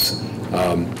designs.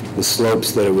 The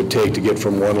slopes that it would take to get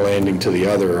from one landing to the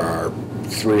other are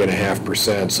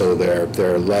 3.5%, so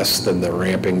they're less than the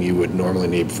ramping you would normally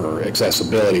need for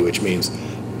accessibility, which means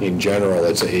in general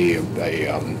it's a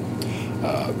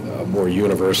more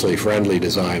universally friendly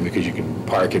design because you can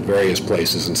park at various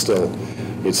places and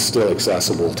it's still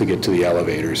accessible to get to the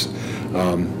elevators.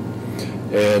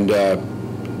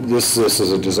 This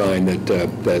is a design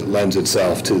that lends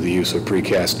itself to the use of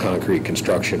precast concrete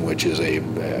construction, which is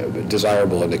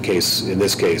desirable in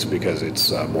this case because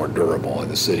it's more durable, and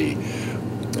the city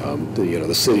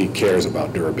the city cares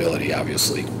about durability,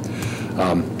 obviously.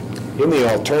 In the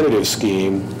alternative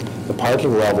scheme, the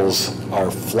parking levels are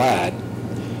flat,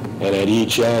 and at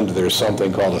each end there's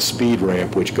something called a speed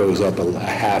ramp, which goes up a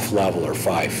half level or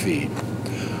 5 feet.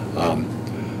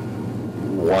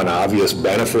 One obvious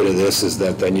benefit of this is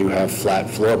that then you have flat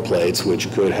floor plates,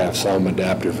 which could have some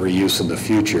adaptive reuse in the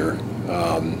future.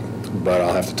 But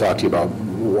I'll have to talk to you about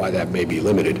why that may be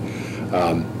limited.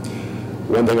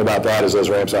 One thing about that is those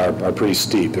ramps are pretty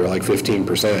steep. They're like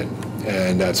 15%,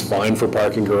 and that's fine for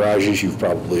parking garages. You've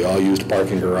probably all used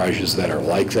parking garages that are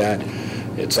like that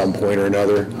at some point or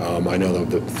another. I know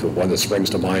the one that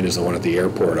springs to mind is the one at the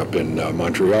airport up in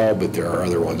Montreal, but there are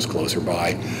other ones closer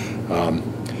by.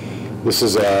 This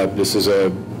is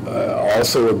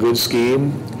also a good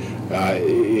scheme.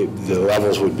 The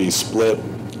levels would be split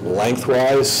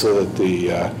lengthwise so that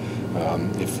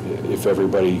if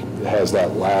everybody has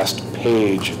that last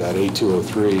page, that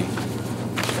A203,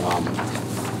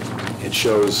 it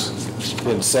shows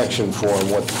in section form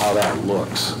how that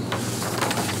looks.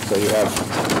 So you have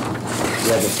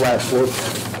the flat floor.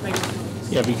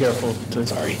 Yeah, be careful.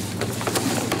 Sorry.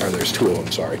 There's two of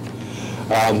them, sorry.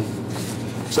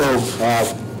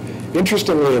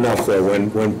 Interestingly enough, though,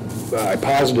 when I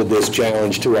posited this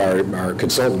challenge to our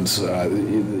consultants,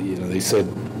 they said,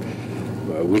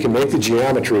 we can make the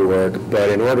geometry work, but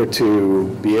in order to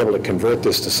be able to convert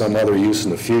this to some other use in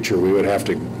the future, we would have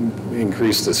to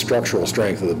increase the structural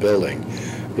strength of the building,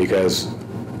 because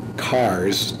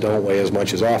cars don't weigh as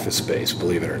much as office space,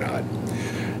 believe it or not.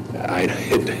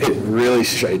 It really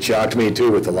shocked me too,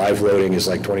 with the live loading is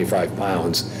like 25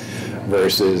 pounds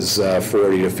versus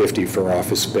 40 to 50 for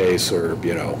office space, or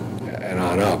and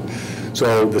on up.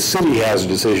 So the city has a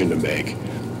decision to make.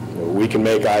 We can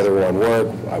make either one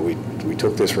work. We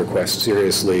took this request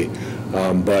seriously,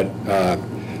 but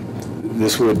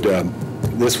this would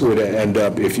end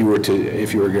up, if you were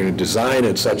going to design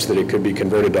it such that it could be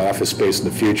converted to office space in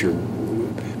the future,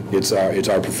 it's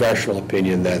our professional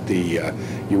opinion that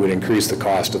you would increase the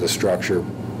cost of the structure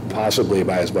possibly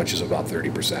by as much as about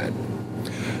 30%.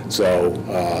 So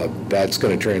that's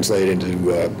going to translate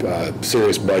into a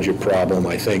serious budget problem.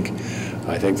 I think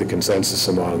the consensus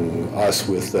among us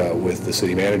with the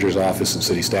city manager's office and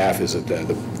city staff is that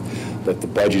the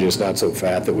budget is not so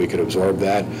fat that we could absorb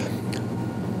that.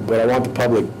 But I want the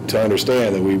public to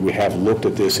understand that we have looked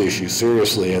at this issue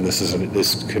seriously, and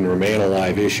this can remain a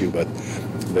live issue, but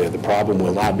the problem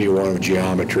will not be one of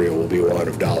geometry, it will be one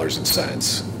of dollars and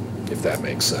cents, if that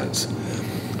makes sense.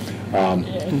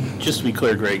 And just to be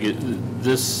clear, Greg,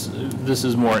 this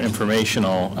is more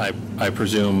informational, I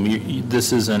presume.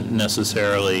 This isn't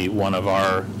necessarily one of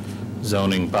our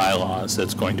zoning bylaws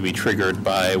that's going to be triggered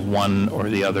by one or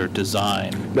the other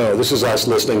design. No, this is us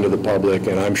listening to the public,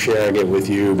 and I'm sharing it with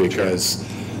you because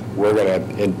we're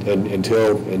going to,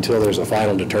 until there's a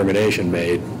final determination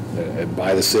made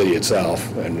by the city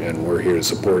itself, and we're here to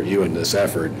support you in this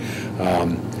effort.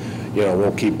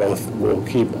 We'll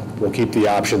keep the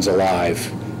options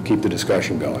alive, keep the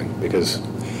discussion going, because.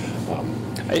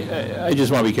 I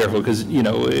just want to be careful because,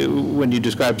 when you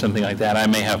describe something like that, I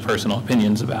may have personal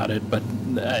opinions about it, but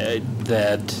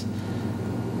that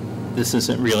this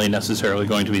isn't really necessarily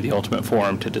going to be the ultimate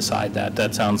forum to decide that.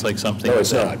 That sounds like something. No,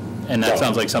 it's not. And that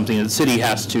sounds like something that the city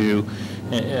has to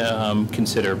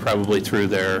consider probably through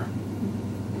their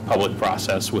public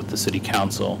process with the city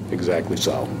council. Exactly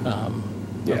so.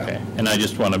 Yeah. Okay. And I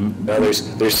just want to. Now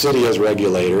there's city as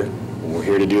regulator, and we're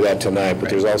here to do that tonight, but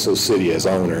there's also city as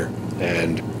owner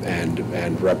and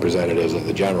representatives of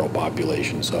the general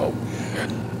population. So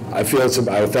I felt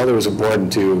it was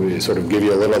important to sort of give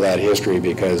you a little of that history,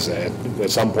 because at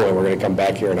some point we're going to come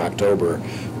back here in October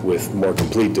with more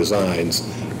complete designs,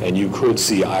 and you could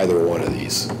see either one of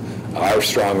these. Our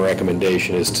strong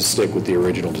recommendation is to stick with the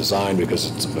original design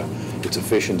because it's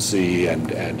efficiency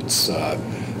and it's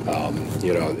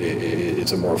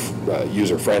it's a more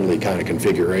user-friendly kind of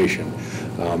configuration.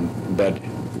 But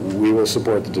we will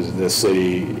support the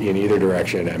city in either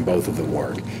direction, and both of them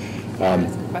work.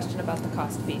 There's a question about the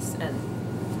cost piece, and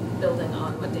building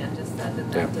on what Dan just said,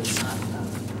 that does not,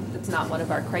 it's not one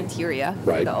of our criteria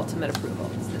for the ultimate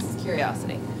approval. This is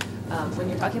curiosity. When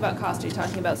you're talking about cost, are you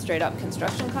talking about straight up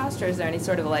construction cost, or is there any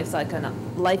sort of a life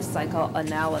cycle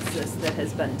analysis that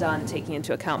has been done taking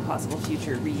into account possible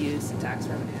future reuse and tax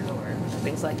revenue or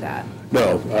things like that?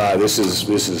 No, this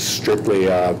is strictly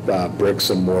bricks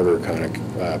and mortar kind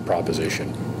of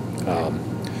proposition.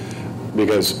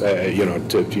 Because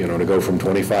to go from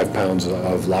 25 pounds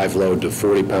of live load to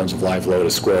 40 pounds of live load a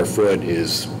square foot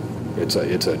it's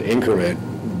an increment,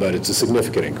 but it's a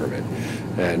significant increment.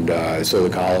 And so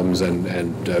the columns and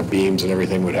beams and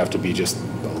everything would have to be just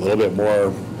a little bit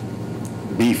more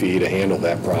beefy to handle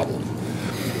that problem.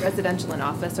 Residential and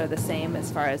office are the same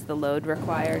as far as the load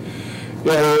required?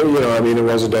 Yeah, in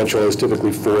residential is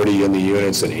typically 40 in the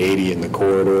units and 80 in the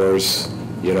corridors.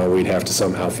 you know, we'd have to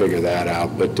somehow figure that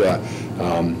out. But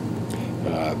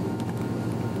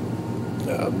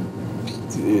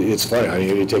it's funny. I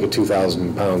mean, you take a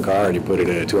 2,000-pound car and you put it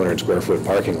in a 200-square-foot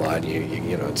parking lot.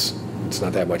 You know, it's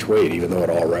not that much weight, even though it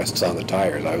all rests on the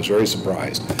tires. I was very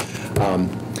surprised.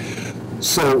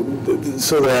 So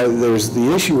there's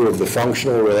the issue of the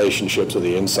functional relationships of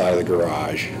the inside of the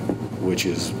garage, which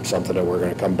is something that we're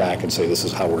going to come back and say this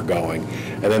is how we're going.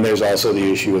 And then there's also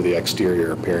the issue of the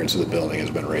exterior appearance of the building has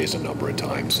been raised a number of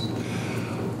times.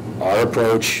 Our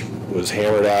approach was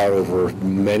hammered out over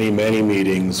many, many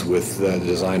meetings with the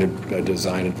Design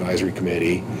Advisory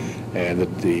Committee and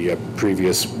the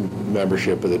previous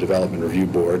membership of the Development Review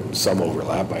Board, some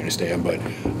overlap, I understand, but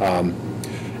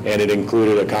and it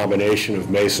included a combination of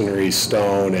masonry,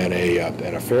 stone, and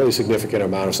a fairly significant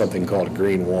amount of something called a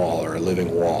green wall or a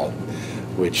living wall,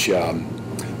 which the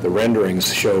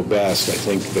renderings show best. I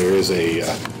think there is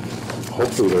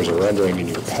hopefully there's a rendering in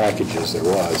your packages. There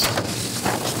was.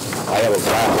 I have a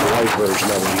black and white version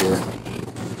of it here,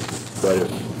 but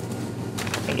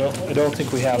I don't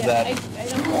think we have Yeah, that. I don't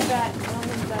think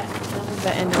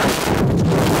that in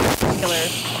this particular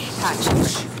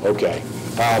package. okay.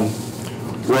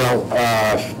 Well,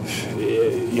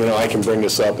 you know, I can bring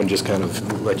this up and just kind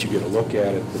of let you get a look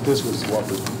at it. But this is the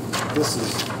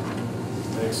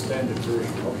extended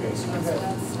version. Okay, so you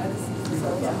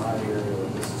have the high area.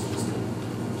 This is just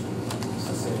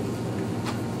the same.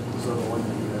 So the one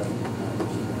that you have.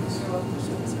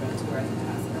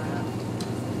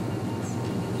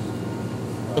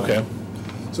 Okay.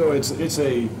 So it's a,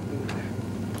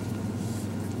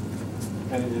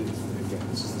 and it is, again,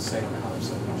 this is the same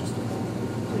concept, just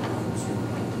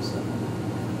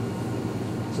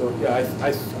so yeah,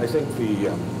 I think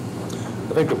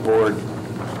the board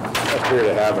appear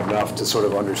to have enough to sort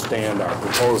of understand our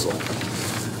proposal.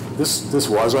 This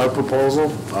was our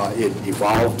proposal. It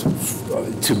evolved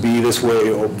to be this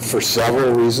way for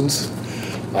several reasons.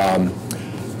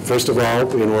 First of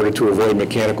all, in order to avoid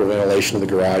mechanical ventilation of the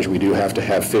garage, we do have to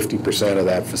have 50% of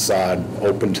that facade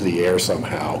open to the air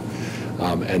somehow.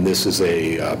 And this is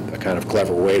a kind of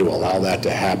clever way to allow that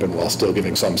to happen while still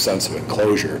giving some sense of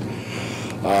enclosure.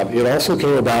 It also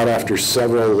came about after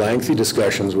several lengthy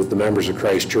discussions with the members of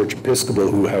Christ Church Episcopal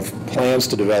who have plans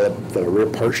to develop the rear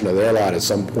portion of their lot at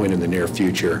some point in the near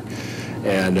future.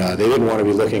 And they didn't want to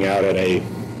be looking out at a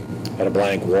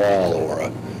blank wall or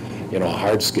a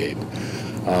hardscape.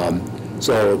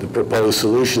 So the proposed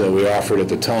solution that we offered at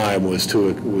the time was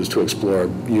to explore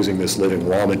using this living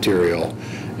wall material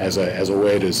as a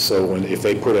way to, so if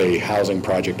they put a housing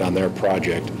project on their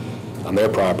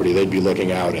property, they'd be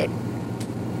looking out at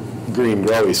green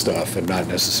growy stuff and not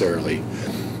necessarily.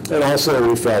 And also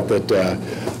we felt that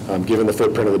given the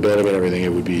footprint of the building and everything,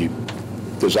 it would be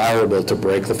desirable to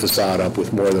break the facade up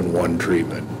with more than one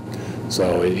treatment.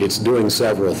 So it's doing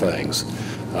several things.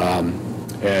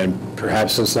 And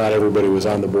perhaps since not everybody was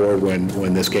on the board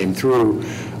when this came through,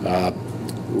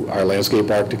 our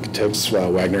landscape architects,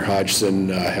 Wagner Hodgson,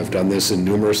 have done this in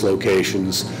numerous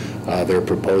locations. They're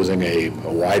proposing a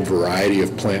wide variety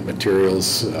of plant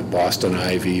materials, Boston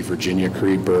ivy, Virginia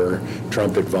creeper,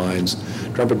 trumpet vines.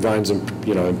 Trumpet vines, in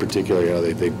particular,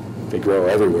 they grow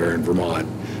everywhere in Vermont,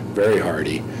 very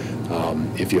hardy.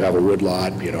 If you have a wood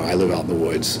lot, I live out in the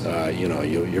woods,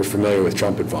 you're familiar with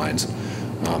trumpet vines.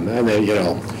 And then,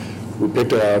 we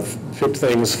picked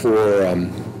things for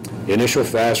initial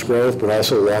fast growth, but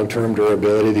also long-term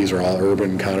durability. These are all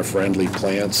urban kind of friendly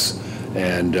plants,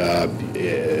 and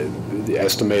the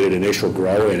estimated initial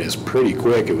grow-in is pretty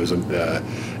quick. It was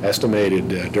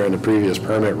estimated during the previous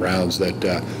permit rounds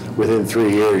that within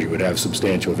 3 years you would have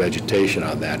substantial vegetation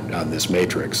on this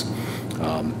matrix.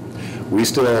 We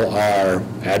still are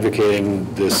advocating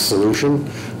this solution,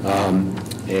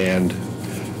 and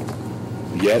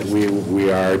yet we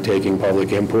are taking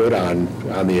public input on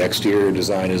the exterior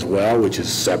design as well, which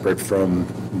is separate from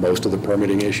most of the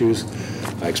permitting issues.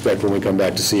 I expect when we come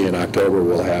back to see you in October,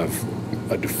 we'll have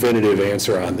a definitive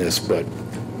answer on this, but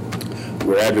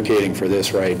we're advocating for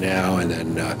this right now, and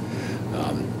then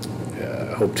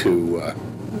hope to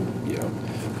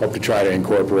try to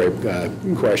incorporate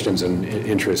questions and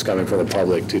interests coming from the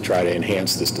public to try to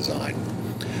enhance this design.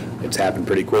 It's happened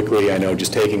pretty quickly. I know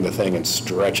just taking the thing and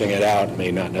stretching it out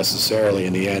may not necessarily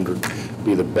in the end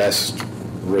be the best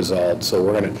result. So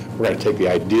we're gonna take the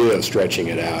idea of stretching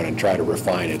it out and try to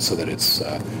refine it so that it's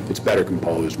better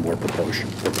composed, more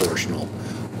proportional,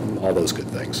 all those good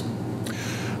things.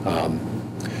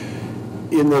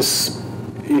 In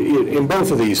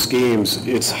both of these schemes,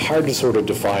 it's hard to sort of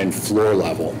define floor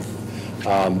level,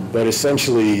 but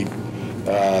essentially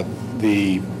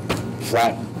the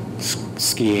flat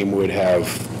scheme would have,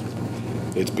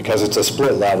 because it's a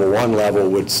split level, one level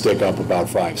would stick up about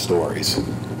 5 stories.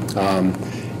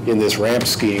 In this ramp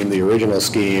scheme, the original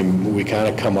scheme, we kind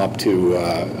of come up to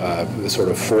sort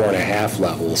of 4.5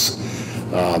 levels.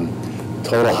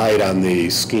 Total height on the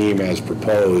scheme as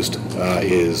proposed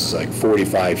is like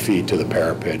 45 feet to the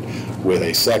parapet, with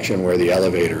a section where the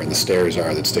elevator and the stairs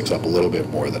are that sticks up a little bit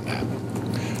more than that.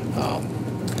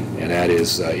 And that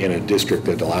is in a district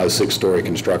that allows 6-story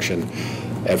construction.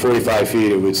 At 45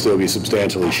 feet, it would still be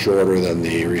substantially shorter than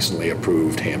the recently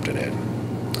approved Hampton Inn.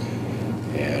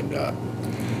 And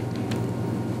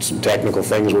some technical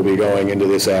things will be going into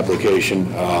this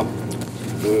application.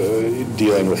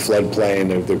 Dealing with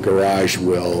floodplain, the garage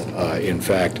will, in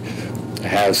fact,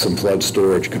 have some flood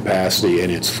storage capacity in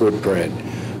its footprint.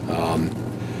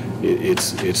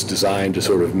 It's designed to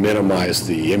sort of minimize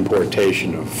the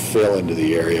importation of fill into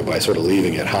the area by sort of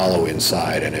leaving it hollow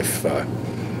inside. And if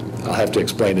I'll have to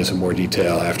explain this in more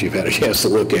detail after you've had a chance to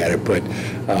look at it, but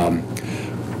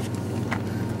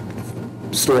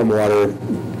stormwater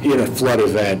in a flood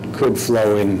event could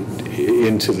flow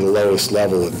into the lowest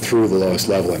level and through the lowest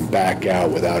level and back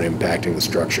out without impacting the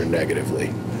structure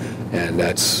negatively. And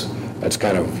that's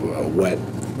kind of wet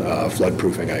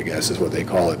floodproofing, I guess, is what they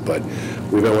call it. But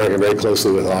we've been working very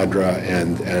closely with AUDRA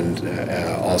and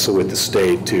also with the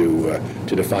state to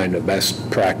define the best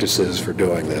practices for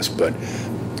doing this. But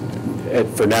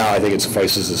for now, I think it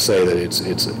suffices to say that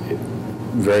it's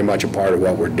very much a part of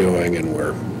what we're doing, and we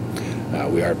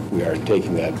are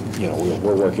taking that,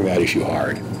 we're working that issue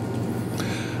hard.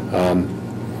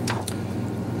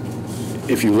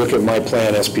 If you look at my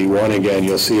plan SP1 again,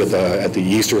 you'll see at the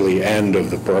easterly end of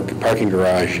the parking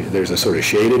garage, there's a sort of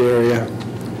shaded area,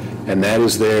 and that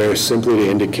is there simply to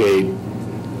indicate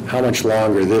how much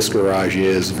longer this garage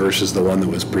is versus the one that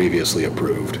was previously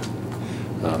approved.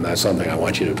 That's something I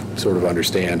want you to sort of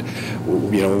understand.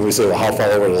 When we say, well, how far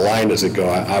over the line does it go?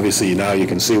 Obviously, now you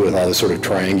can see with all this sort of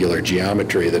triangular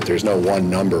geometry that there's no one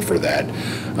number for that.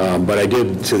 But I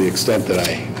did, to the extent that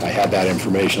I had that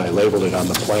information, I labeled it on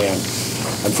the plan.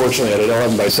 Unfortunately, at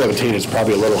 11 by 17, it's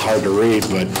probably a little hard to read,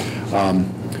 but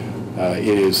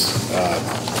it is,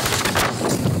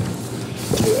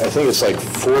 I think it's like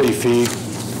 40 feet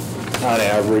on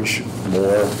average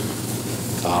more.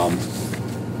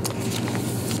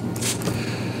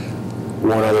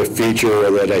 One other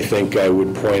feature that I think I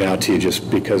would point out to you,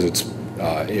 just because it's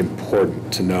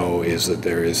important to know, is that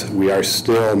we are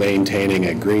still maintaining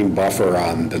a green buffer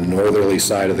on the northerly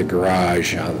side of the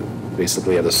garage,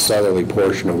 basically at the southerly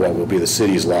portion of what will be the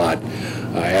city's lot,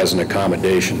 as an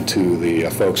accommodation to the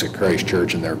folks at Christ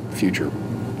Church and their future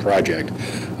project.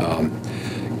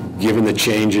 Given the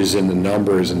changes in the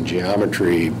numbers and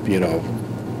geometry,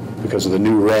 because of the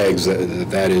new regs,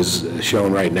 that is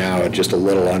shown right now at just a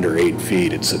little under 8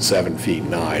 feet. It's at 7 feet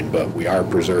 9, but we are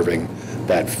preserving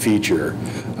that feature,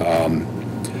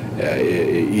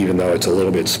 even though it's a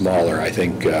little bit smaller. I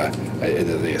think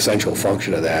the essential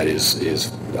function of that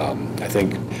is I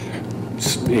think,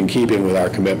 in keeping with our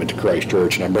commitment to Christ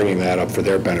Church, and I'm bringing that up for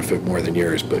their benefit more than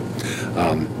yours, but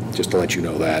just to let you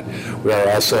know that. We are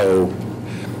also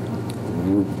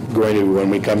going to, when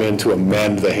we come in to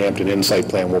amend the Hampton Inn site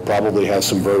plan, we'll probably have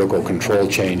some vertical control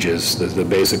changes. The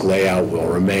basic layout will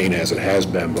remain as it has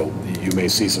been, but you may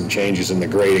see some changes in the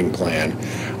grading plan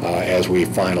as we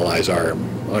finalize our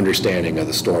understanding of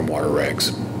the stormwater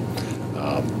regs.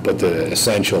 But the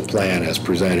essential plan as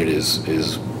presented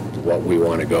is what we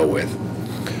want to go with.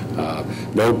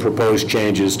 No proposed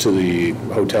changes to the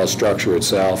hotel structure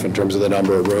itself in terms of the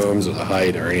number of rooms or the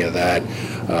height or any of that.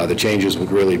 The changes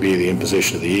would really be the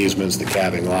imposition of the easements, the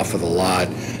calving off of the lot,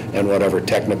 and whatever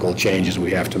technical changes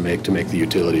we have to make the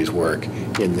utilities work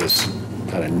in this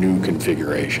kind of new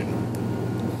configuration.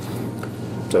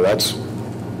 So I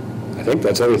think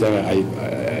that's everything.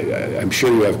 I'm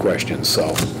sure you have questions,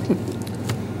 so.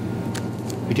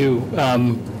 We do.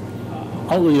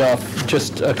 I'll lead off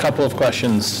just a couple of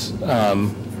questions. Do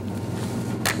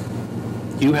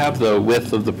you have the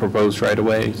width of the proposed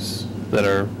right-of-ways that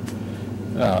are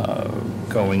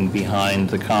going behind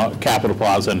the Capitol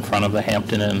Plaza in front of the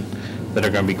Hampton Inn that are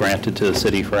going to be granted to the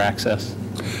city for access?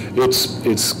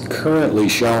 It's currently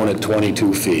shown at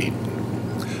 22 feet.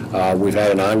 We've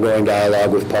had an ongoing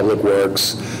dialogue with Public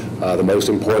Works. The most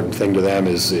important thing to them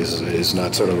is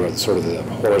not sort of the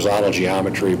horizontal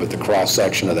geometry, but the cross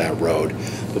section of that road.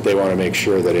 That they want to make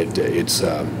sure that it's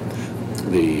the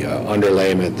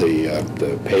underlayment,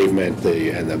 the pavement,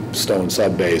 and the stone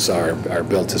subbase are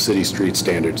built to city street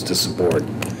standards to support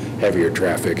heavier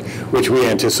traffic, which we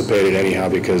anticipated anyhow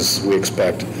because we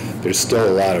expect there's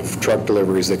still a lot of truck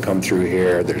deliveries that come through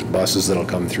here. There's buses that'll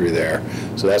come through there.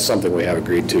 So that's something we have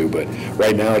agreed to. But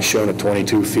right now it's shown at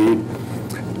 22 feet.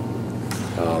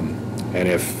 And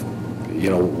if,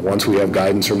 once we have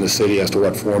guidance from the city as to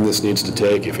what form this needs to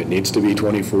take, if it needs to be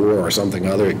 24 or something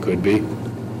other, it could be.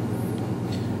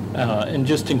 And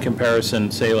just in comparison,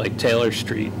 say like Taylor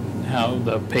Street, how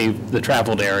the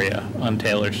traveled area on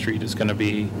Taylor Street is going to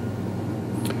be?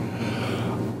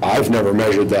 I've never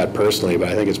measured that personally, but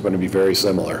I think it's going to be very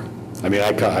similar. I mean,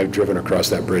 I've driven across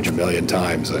that bridge a million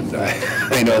times, and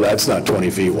I know that's not 20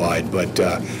 feet wide, but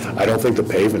I don't think the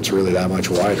pavement's really that much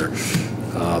wider.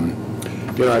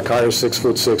 A car is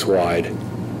 6'6" wide.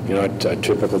 A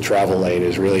typical travel lane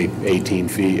is really 18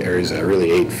 feet, or is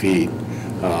really 8 feet.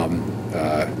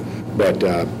 But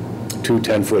two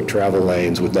 10-foot travel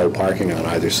lanes with no parking on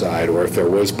either side, or if there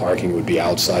was parking, it would be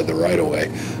outside the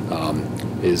right-of-way,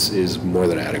 is more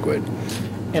than adequate.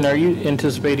 And are you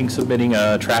anticipating submitting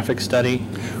a traffic study?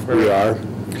 We are.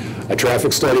 A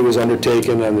traffic study was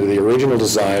undertaken under the original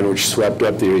design, which swept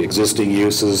up the existing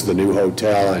uses, the new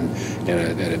hotel, and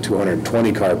a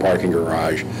 220-car parking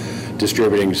garage,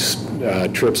 distributing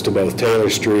trips to both Taylor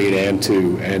Street and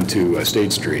to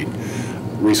State Street.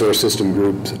 Resource System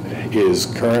Group is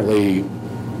currently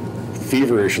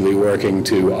feverishly working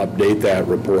to update that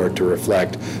report to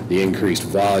reflect the increased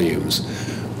volumes.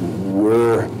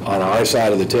 We're, on our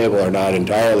side of the table, are not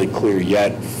entirely clear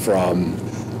yet from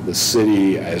the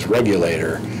city as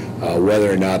regulator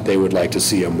whether or not they would like to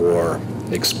see a more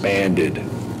expanded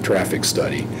traffic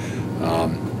study.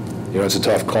 It's a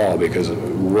tough call because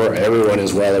everyone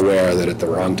is well aware that at the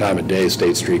wrong time of day,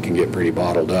 State Street can get pretty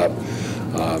bottled up,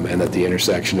 and that the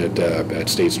intersection at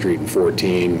State Street and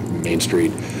 14, Main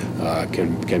Street,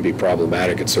 can be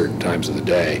problematic at certain times of the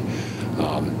day.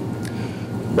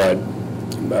 But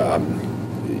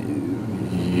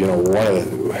one of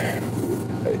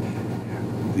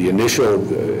the initial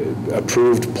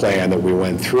approved plan that we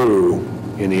went through,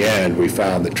 in the end, we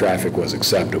found that traffic was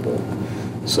acceptable.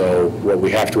 So what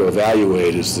we have to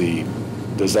evaluate is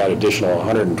does that additional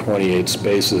 128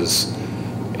 spaces,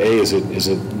 is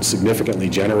it significantly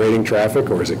generating traffic,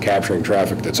 or is it capturing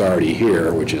traffic that's already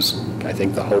here, which is, I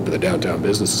think, the hope of the Downtown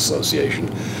Business Association.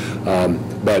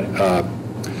 But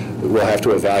we'll have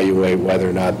to evaluate whether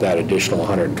or not that additional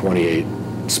 128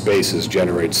 spaces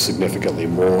generates significantly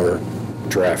more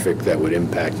traffic that would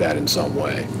impact that in some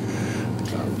way.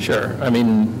 Sure. I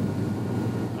mean,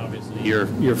 obviously,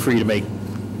 you're free to make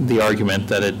the argument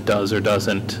that it does or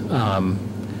doesn't,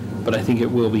 but I think it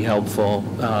will be helpful.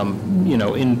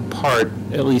 In part,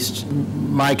 at least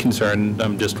my concern,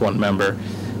 I'm just one member,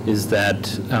 is that,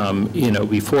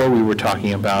 before we were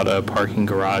talking about a parking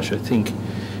garage, I think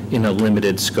in a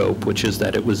limited scope, which is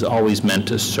that it was always meant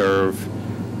to serve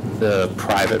the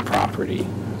private property.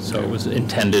 So it was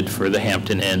intended for the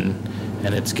Hampton Inn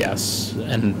and its guests,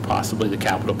 and possibly the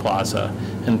Capitol Plaza,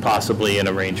 and possibly an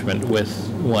arrangement with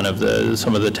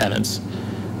some of the tenants.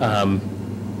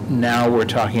 Now we're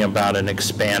talking about an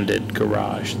expanded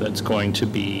garage that's going to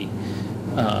be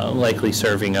likely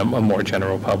serving a more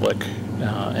general public.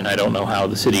 And I don't know how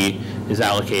the city is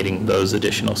allocating those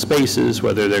additional spaces,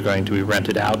 whether they're going to be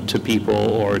rented out to people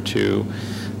or to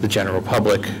the general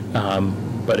public.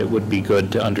 But it would be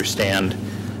good to understand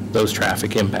those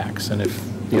traffic impacts. And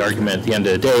if the argument at the end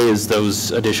of the day is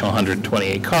those additional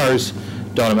 128 cars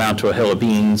don't amount to a hill of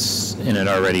beans in an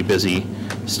already busy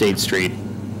State Street,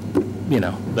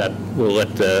 that will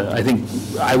I think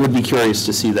I would be curious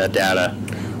to see that data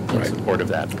in support of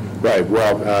that. Right.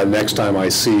 Well, next time I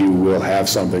see you, we'll have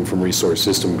something from Resource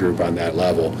System Group on that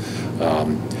level. I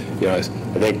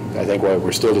think what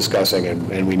we're still discussing,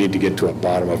 and we need to get to a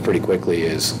bottom of pretty quickly,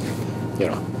 is,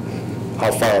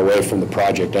 how far away from the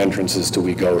project entrances do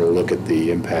we go to look at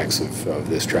the impacts of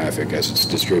this traffic as it's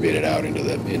distributed out into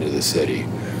the city?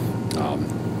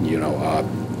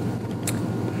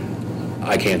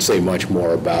 I can't say much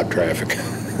more about traffic.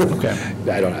 Okay.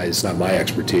 It's not my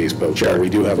expertise, but sure. we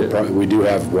do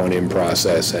have one in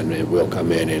process, and it will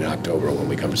come in October when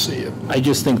we come to see you. I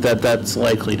just think that that's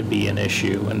likely to be an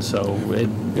issue, and so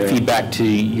feedback to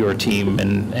your team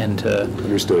and to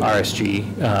Understood. RSG.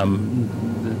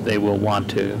 They will want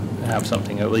to have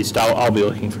something. At least I'll be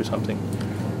looking for something.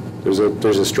 There's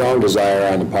a strong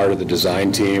desire on the part of the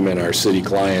design team and our city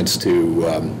clients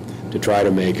to try to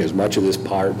make as much of this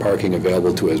parking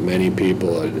available to as many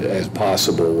people as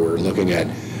possible. We're looking at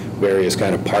various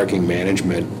kind of parking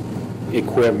management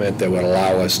equipment that would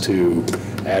allow us to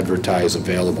advertise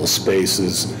available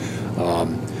spaces.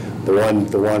 The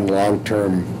one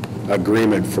long-term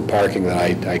agreement for parking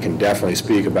that I can definitely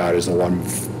speak about is the one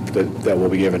that will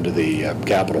be given to the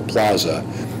Capitol Plaza.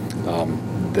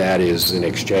 That is in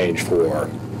exchange for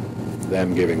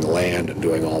them giving the land and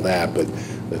doing all that, but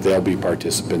they'll be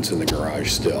participants in the garage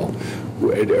still.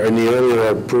 In the earlier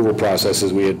approval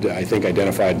processes, we had, I think,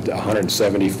 identified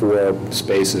 174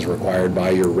 spaces required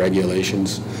by your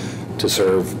regulations to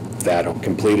serve that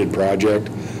completed project.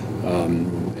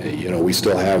 You know, we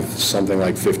still have something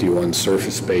like 51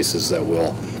 surface spaces that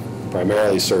will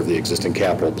primarily serve the existing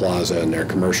Capitol Plaza and their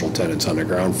commercial tenants on the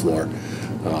ground floor.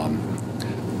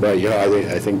 But, you know,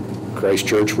 I think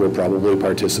Christchurch will probably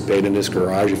participate in this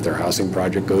garage if their housing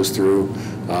project goes through.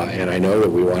 And I know that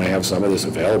we want to have some of this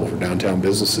available for downtown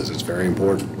businesses. It's very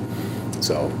important.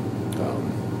 So.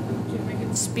 If I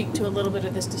could speak to a little bit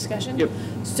of this discussion. Yep.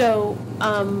 So,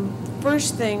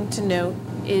 first thing to note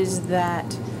is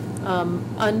that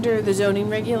under the zoning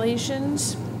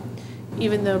regulations,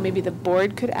 even though maybe the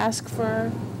board could ask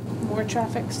for more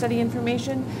traffic study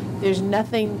information, there's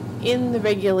nothing in the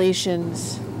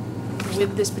regulations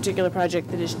with this particular project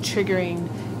that is triggering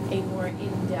a more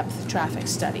in-depth traffic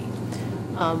study.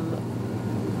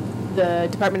 The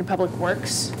Department of Public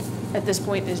Works at this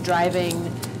point is driving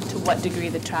to what degree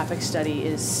the traffic study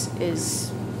is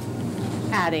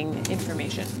adding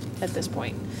information at this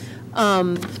point.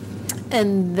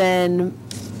 And then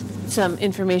some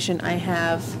information I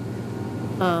have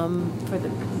for the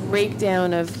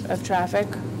breakdown of traffic,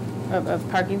 of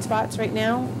parking spots right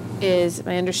now, is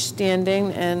my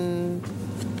understanding, and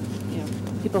you know,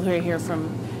 people who are here from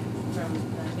the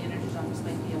manager's office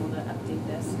might be able to update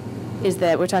this, is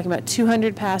that we're talking about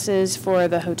 200 passes for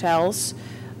the hotels,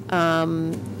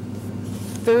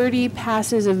 30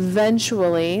 passes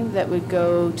eventually that would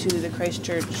go to the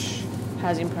Christchurch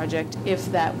housing project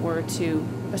if that were to,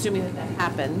 assuming that that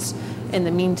happens. In the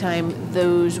meantime,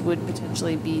 those would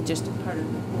potentially be just part of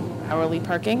hourly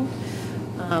parking.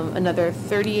 Another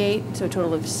 38, so a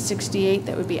total of 68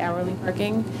 that would be hourly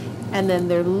parking. And then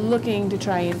they're looking to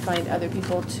try and find other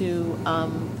people to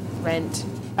rent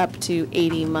up to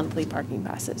 80 monthly parking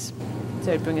passes.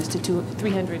 So it'd bring us to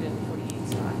 348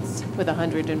 spots with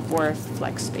 104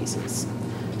 flex spaces.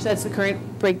 So that's the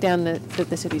current breakdown that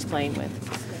the city's playing with.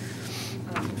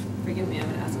 Forgive me, I'm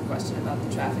going to ask a question about the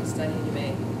traffic study. You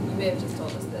may have just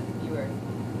told us that you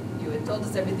had told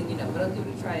us everything you know, but I'll give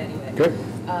it a try anyway. Good.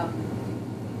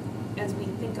 As we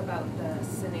think about the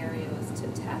scenarios to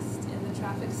test in the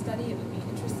traffic study, it would be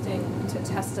interesting to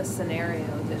test a scenario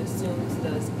that assumes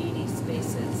those 80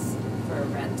 spaces for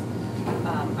rent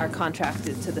are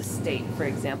contracted to the state, for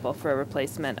example, for a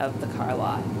replacement of the car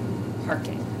lot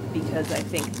parking. Because I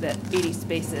think that 80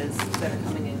 spaces that are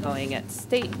coming and going at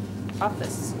state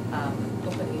office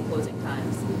opening and closing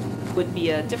times would be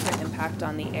a different impact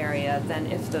on the area than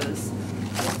if those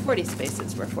 40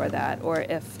 spaces were for that, or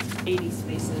if 80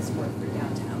 spaces were for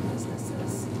downtown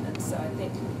businesses. And so I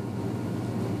think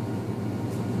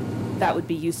that would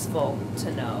be useful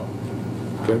to know,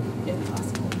 if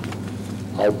possible.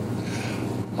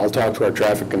 I'll talk to our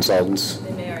traffic consultants.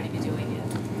 They may already be doing it.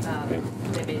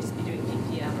 They may just be doing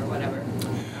PPM or whatever.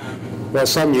 Well,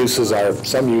 some uses are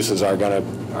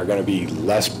going to be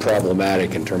less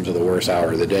problematic in terms of the worst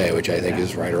hour of the day, which I think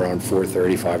is right around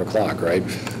 4:30, 5 o'clock, right?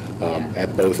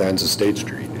 At both ends of State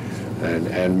Street.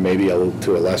 And maybe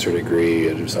to a lesser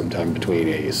degree, sometime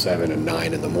between 7 and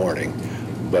 9 in the morning.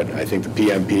 But I think the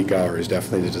PM peak hour is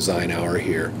definitely the design hour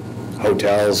here.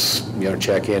 Hotels, you know,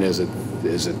 check-in is at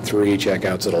 3,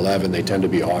 check-outs at 11. They tend to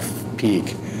be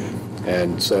off-peak.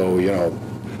 And so, you know,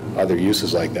 other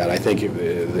uses like that. I think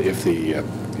if the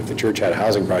church had a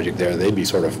housing project there, they'd be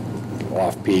sort of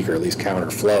off-peak or at least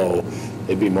counter-flow.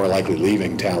 They'd be more likely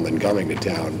leaving town than coming to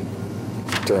town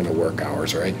during the work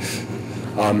hours, right?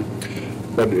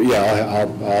 But yeah,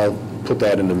 I'll put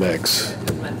that in the mix.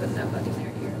 Just might put that bucket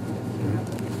there here.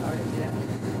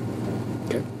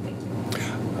 Okay. Thank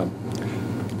you.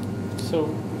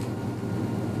 So,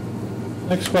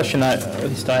 next question, at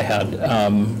least I had,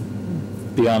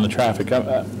 beyond the traffic,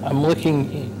 I'm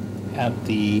looking at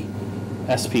the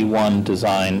SP1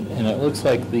 design, and it looks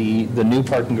like the new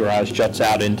parking garage juts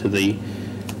out into the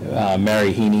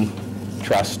Mary Heaney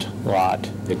Trust lot.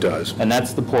 It does. And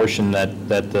that's the portion that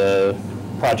the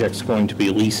project's going to be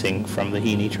leasing from the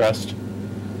Heaney Trust?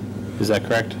 Is that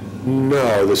correct?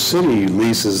 No, the city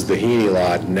leases the Heaney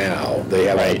lot now. They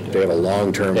have a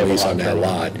long-term lease on that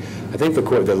lot. I think the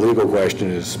legal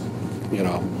question is, you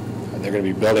know, they're going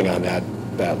to be building on that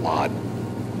lot.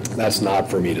 That's not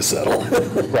for me to settle.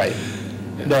 Right.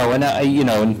 Yeah. No, and you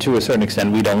know, and to a certain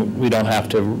extent, we don't have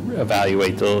to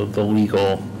evaluate the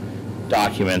legal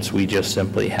documents, we just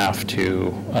simply have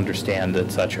to understand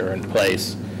that such are in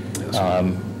place.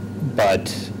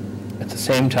 But at the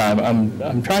same time,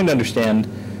 I'm trying to understand,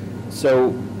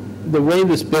 so the way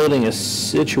this building is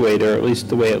situated, or at least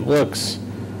the way it looks,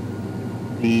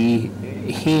 the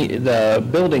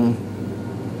building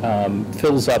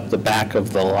fills up the back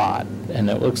of the lot, and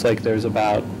it looks like there's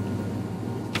about,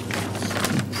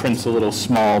 print's a little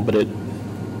small, but at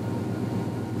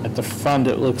the front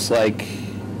it looks like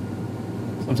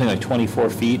something like 24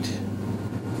 feet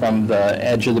from the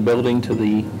edge of the building to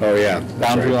the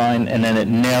boundary line, and then it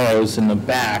narrows in the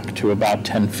back to about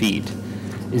 10 feet.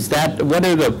 Is that,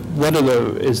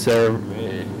 is there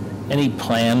any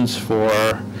plans for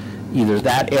either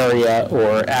that area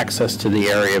or access to the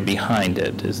area behind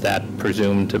it? Is that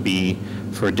presumed to be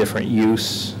for a different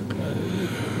use?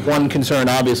 One concern,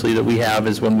 obviously, that we have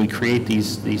is when we create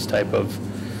these type of,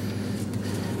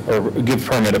 or give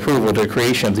permit approval to the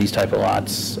creation of these type of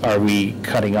lots, are we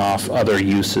cutting off other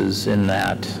uses in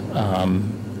that?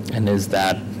 And is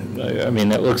that, I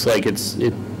mean, it looks like it's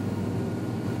a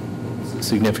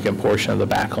significant portion of the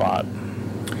back lot.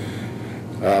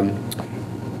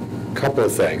 Couple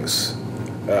of things.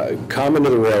 Common to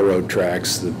the railroad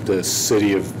tracks, the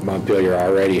city of Montpelier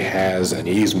already has an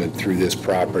easement through this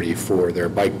property for their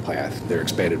bike path, their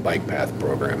expanded bike path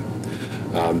program.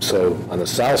 So on the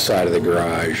south side of the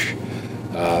garage,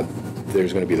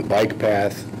 there's going to be the bike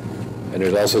path, and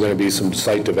there's also going to be some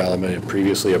site development in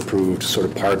previously approved sort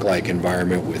of park-like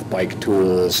environment with bike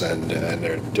tools, and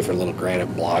there are different little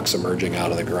granite blocks emerging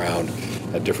out of the ground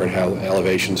at different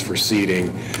elevations for seating,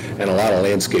 and a lot of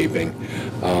landscaping.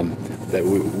 That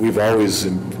we've always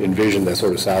envisioned that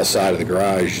sort of south side of the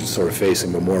garage, sort of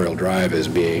facing Memorial Drive, as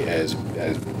being as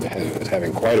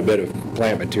having quite a bit of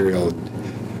plant material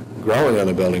growing on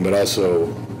the building, but also,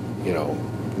 you know,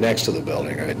 next to the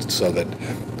building, right? So that,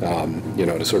 you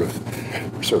know, to sort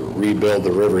of rebuild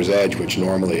the river's edge, which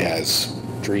normally has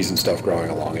trees and stuff growing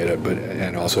along it, but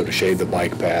and also to shade the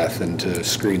bike path and to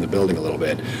screen the building a little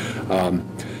bit.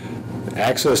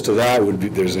 Access to that would be,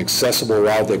 there's an accessible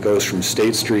route that goes from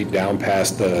State Street down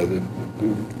past the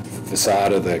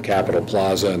facade of the Capitol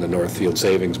Plaza and the Northfield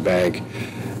Savings Bank,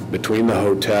 between the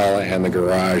hotel and the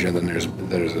garage, and then there's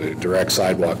a direct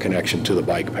sidewalk connection to the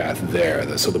bike path there.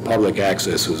 So the public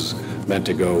access was meant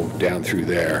to go down through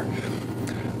there.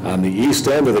 On the east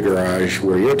end of the garage,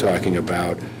 where you're talking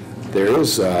about, there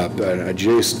is an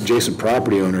adjacent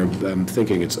property owner, I'm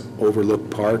thinking it's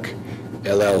Overlook Park,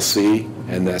 LLC,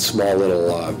 and that small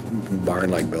little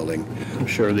barn-like building. I'm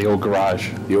sure the old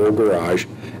garage. The old garage.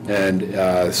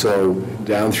 And so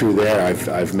down through there,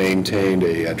 I've maintained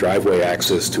a driveway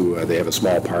access to, they have a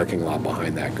small parking lot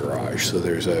behind that garage. So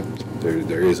there is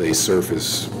a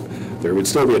surface, there would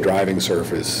still be a driving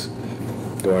surface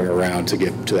going around to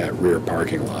get to that rear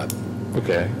parking lot.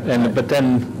 Okay, but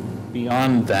then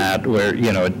beyond that, where,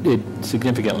 you know, it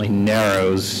significantly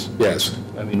narrows. Yes.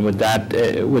 I mean, would that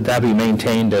be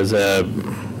maintained as a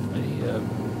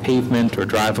pavement or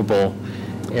drivable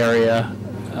area?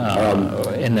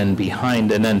 And then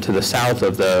behind, and then to the south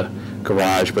of the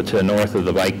garage, but to the north of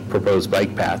the proposed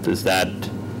bike path, is that?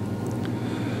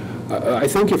 I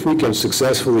think if we can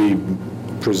successfully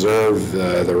preserve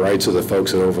the rights of the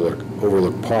folks at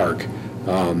Overlook Park,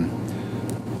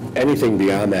 anything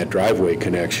beyond that driveway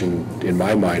connection, in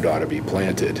my mind, ought to be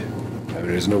planted. I mean,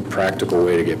 there's no practical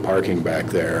way to get parking back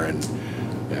there, and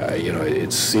you know,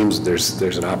 it seems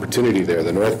there's an opportunity there.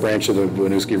 The north branch of the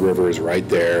Winooski River is right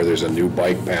there. There's a new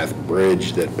bike path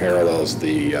bridge that parallels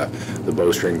the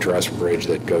bowstring truss bridge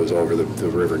that goes over the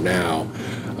river now.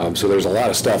 So there's a lot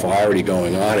of stuff already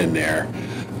going on in there.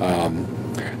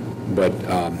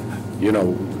 You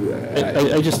know,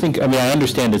 I just think, I mean, I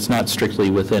understand it's not strictly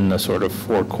within the sort of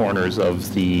four corners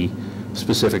of the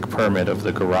specific permit of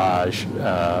the garage,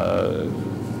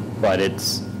 but it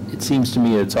seems to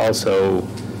me it's also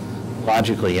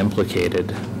logically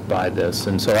implicated by this,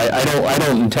 and so I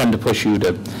don't intend to push you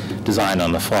to design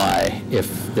on the fly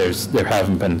if there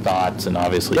haven't been thoughts, and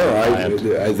obviously no,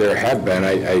 there have been.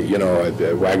 You know,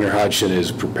 Wagner Hodgson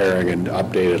is preparing an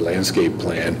updated landscape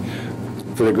plan.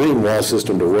 For the green wall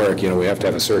system to work, you know, we have to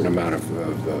have a certain amount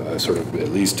of sort of at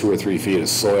least 2 or 3 feet of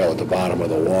soil at the bottom of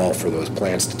the wall for those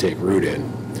plants to take root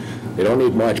in. They don't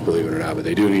need much, believe it or not, but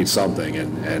they do need something,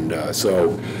 and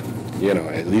so, you know,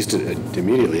 at least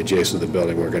immediately adjacent to the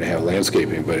building, we're going to have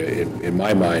landscaping, but in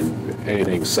my mind,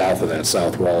 anything south of that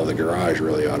south wall of the garage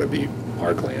really ought to be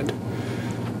parkland.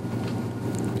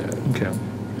 Okay.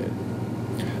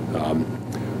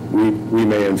 We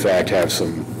may in fact have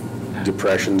some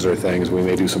depressions or things. We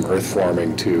may do some earth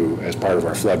forming too as part of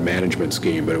our flood management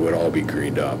scheme, but it would all be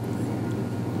greened up.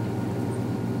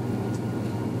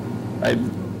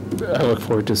 I look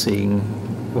forward to seeing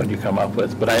what you come up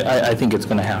with, but I think it's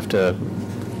going to have to,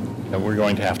 we're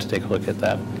going to have to take a look at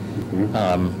that.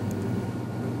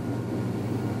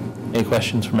 Any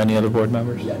questions from any other board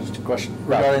members? Yeah, just a question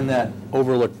regarding that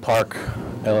Overlook Park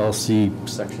LLC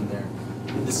section there.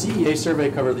 Did the CEA survey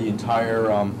cover the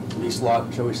entire lease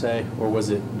lot, shall we say, or was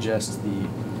it just the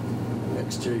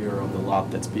exterior of the lot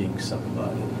that's being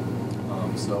subdivided?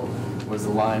 So was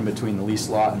the line between the lease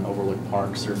lot and Overlook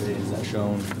Park survey, is that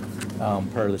shown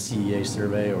per the CEA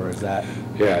survey, or is that?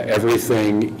 Yeah,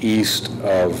 everything east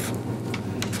of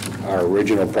our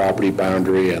original property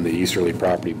boundary and the easterly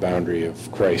property boundary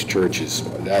of Christ Church is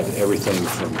that everything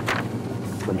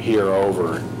from here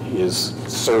over is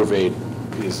surveyed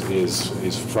is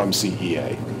from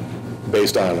CEA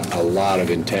based on a lot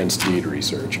of intense deed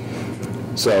research.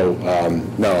 So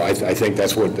no, I think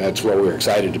that's what we're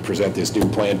excited to present this new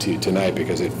plan to you tonight,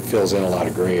 because it fills in a lot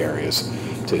of gray areas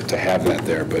to have that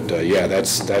there. But yeah,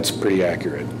 that's pretty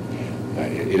accurate.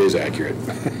 It is accurate.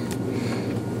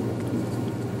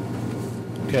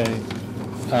 Okay.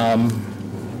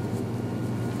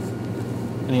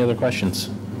 Any other questions?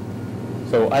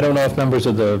 So I don't know if members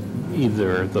of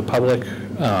either the public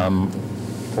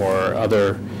or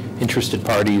other interested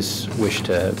parties wish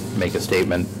to make a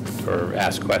statement or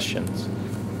ask questions.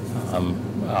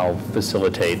 I'll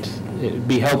facilitate. It'd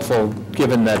be helpful,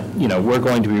 given that we're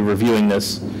going to be reviewing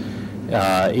this.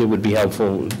 It would be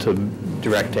helpful to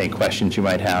direct any questions you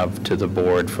might have to the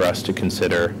board for us to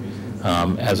consider,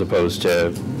 as opposed to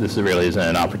this really isn't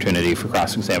an opportunity for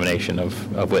cross-examination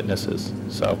of witnesses.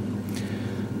 So,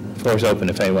 the floor is open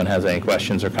if anyone has any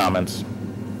questions or comments.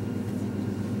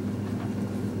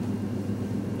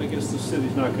 I guess the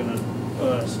city's not going to,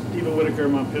 Stephen Whitaker,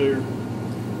 Montpelier.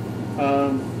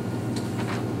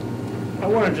 I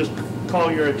want to just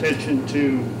call your attention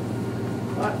to,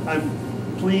 I'm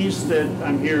pleased that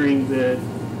I'm hearing that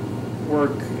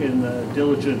work in the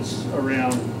diligence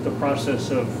around the process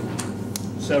of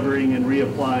severing and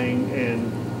reapplying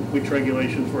and which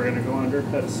regulations we're going to go under.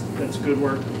 That's good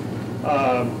work.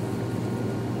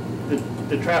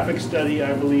 The traffic study,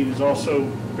 I believe, is also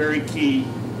very key.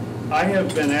 I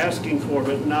have been asking for,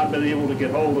 but not been able to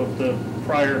get hold of the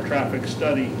prior traffic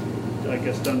study, I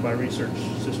guess done by Resource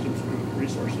Systems Group.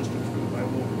 I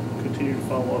will continue to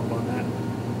follow up on that.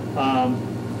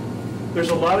 There's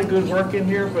a lot of good work in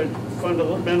here, but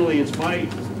fundamentally it's my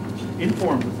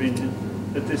informed opinion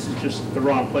that this is just the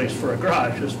wrong place for a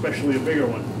garage, especially a bigger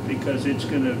one, because it's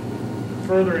going to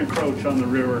further encroach on the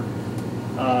river.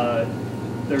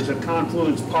 There's a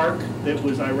confluence park that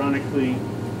was ironically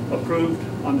approved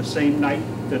on the same night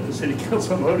that the city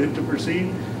council voted to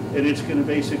proceed, and it's going to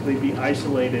basically be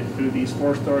isolated through these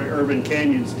 4-story urban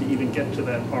canyons to even get to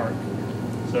that park.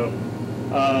 So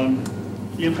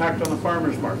the impact on the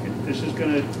farmers market. This is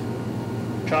going to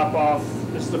chop off,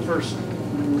 this is the first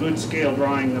good scale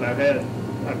drawing that I've had.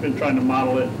 I've been trying to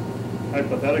model it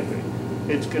hypothetically.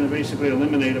 It's going to basically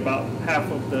eliminate about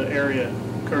half of the area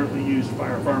currently used by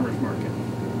our farmers market.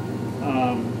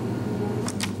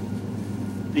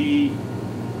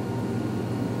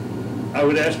 I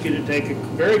would ask you to take a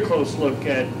very close look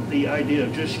at the idea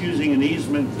of just using an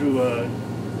easement through a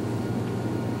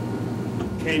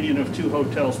canyon of 2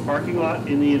 hotels parking lot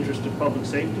in the interest of public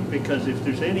safety, because if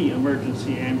there's any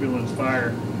emergency ambulance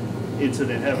fire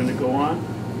incident having to go on,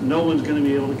 no one's going to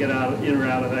be able to get in or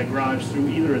out of that garage through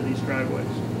either of these driveways.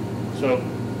 So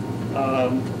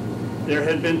there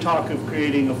had been talk of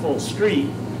creating a full street,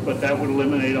 but that would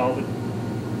eliminate all the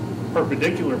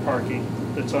perpendicular parking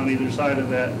that's on either side of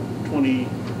that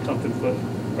 20-something foot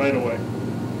right-of-way.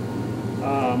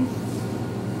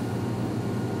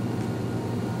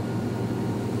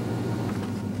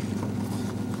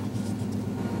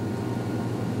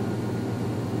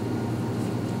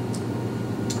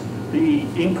 The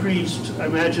increased, I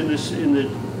imagine this in the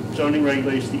zoning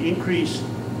regulations, the increased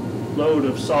load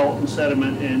of salt and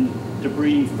sediment and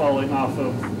debris falling off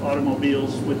of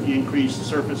automobiles with the increased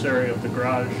surface area of the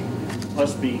garage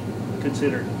must be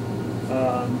considered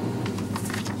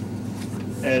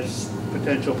as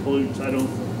potential pollutants.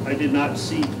 I did not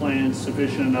see plans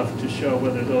sufficient enough to show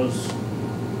whether those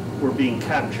were being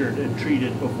captured and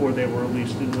treated before they were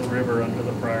released into the river under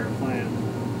the prior plan.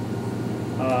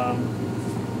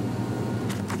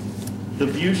 The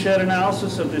view shed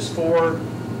analysis of this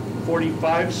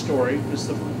 45-story, this is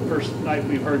the first night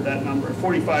we've heard that number,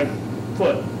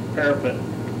 45-foot parapet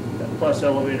plus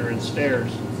elevator and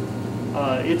stairs.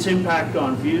 Its impact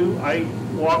on view, I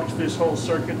walked this whole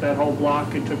circuit, that whole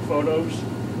block, and took photos,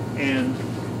 and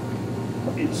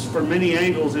it's, from many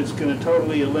angles, it's going to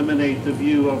totally eliminate the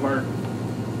view of our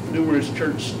numerous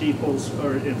church steeples,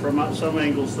 or from some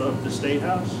angles of the State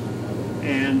House.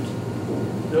 And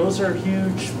those are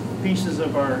huge pieces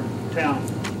of our town,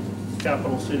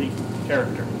 capital city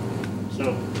character.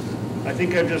 So I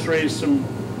think I've just raised some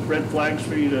red flags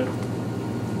for you to,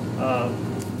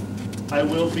 I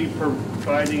will be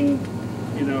providing,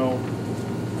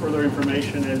 further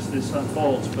information as this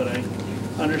unfolds, but I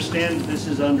understand this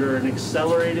is under an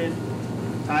accelerated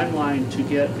timeline to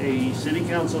get a city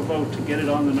council vote to get it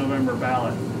on the November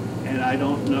ballot. And I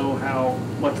don't know how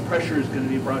much pressure is going to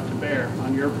be brought to bear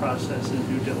on your process and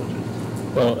due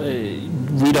diligence. Well,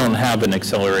 we don't have an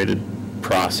accelerated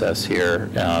process here.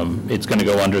 It's going to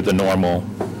go under the normal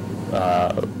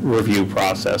review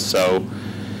process. So,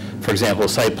 for example,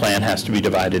 site plan has to be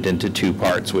divided into two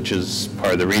parts, which is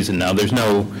part of the reason. Now, there's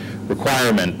no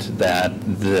requirement that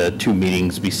the two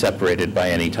meetings be separated by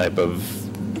any type of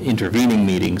intervening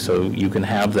meeting, so you can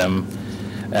have them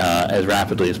as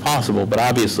rapidly as possible. But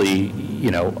obviously,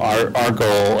 our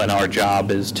goal and our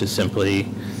job is to simply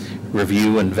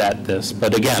review and vet this,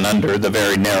 but again, under the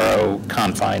very narrow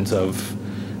confines of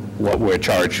what we're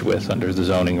charged with under the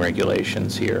zoning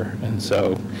regulations here. And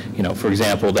so, for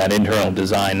example, that internal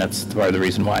design, that's part of the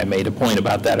reason why I made a point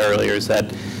about that earlier, is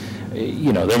that,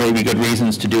 there may be good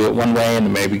reasons to do it one way and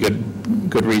there may be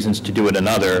good reasons to do it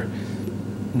another.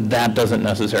 That doesn't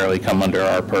necessarily come under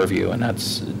our purview, and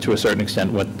that's to a certain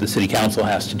extent what the city council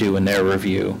has to do in their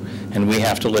review. And we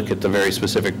have to look at the very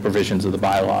specific provisions of the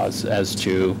bylaws as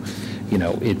to,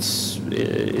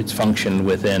 its function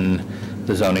within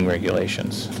the zoning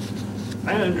regulations.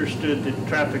 I understood that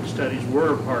traffic studies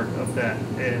were a part of that,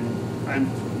 and I'm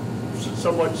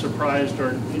somewhat surprised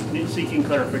or seeking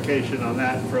clarification on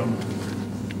that from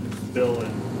Bill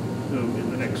and whom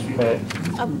in the next few days.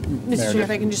 Mr. Chair,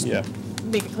 if I can just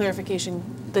make a clarification.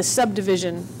 The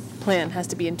subdivision plan has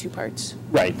to be in two parts.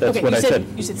 Right, that's what I said.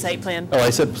 You said site plan. Oh, I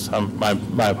said,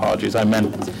 my apologies. I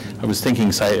was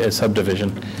thinking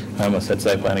subdivision. I almost said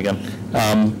site plan again.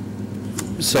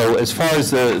 So as far as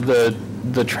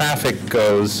the traffic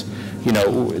goes,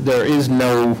 there is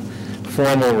no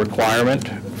formal requirement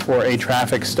for a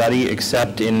traffic study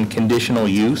except in conditional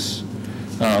use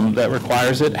that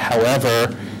requires it.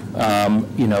 However,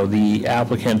 the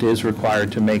applicant is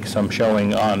required to make some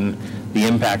showing on the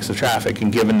impacts of traffic,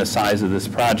 and given the size of this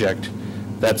project,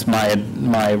 that's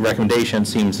my recommendation. It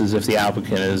seems as if the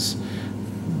applicant is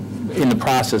in the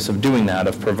process of doing that,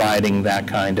 of providing that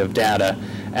kind of data,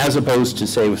 as opposed to,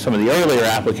 say, with some of the earlier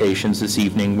applications this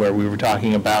evening where we were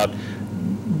talking about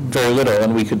very little,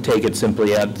 and we could take it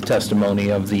simply at the testimony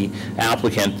of the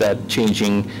applicant that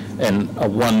changing a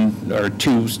one or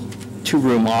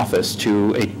two-room office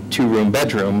to a two-room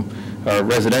bedroom or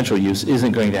residential use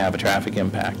isn't going to have a traffic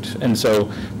impact. And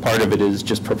so part of it is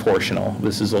just proportional.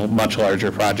 This is a much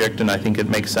larger project, and I think it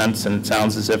makes sense, and it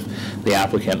sounds as if the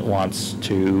applicant wants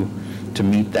to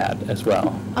meet that as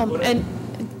well.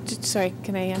 Sorry,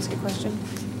 can I ask a question?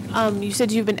 You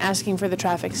said you've been asking for the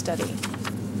traffic study.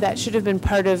 That should have been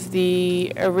part of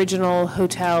the original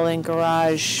hotel and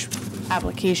garage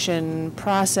application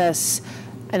process,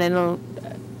 and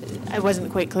I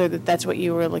wasn't quite clear that that's what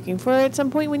you were looking for at some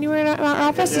point when you were in our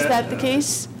office. Is that the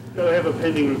case? I have a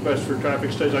pending request for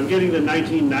traffic studies. I'm getting the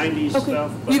 1990s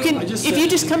stuff. You can, if you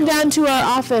just come down to our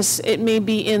office, it may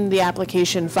be in the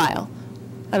application file,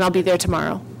 and I'll be there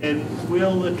tomorrow. And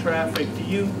will the traffic, do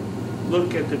you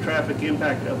look at the traffic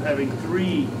impact of having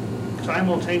three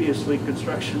simultaneously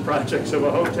construction projects of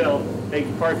a hotel, a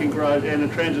parking garage, and a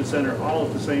transit center all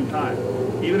at the same time?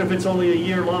 Even if it's only a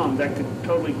year long, that could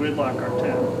totally gridlock our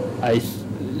town.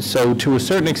 So to a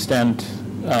certain extent,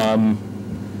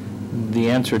 the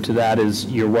answer to that is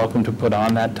you're welcome to put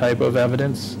on that type of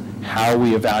evidence. How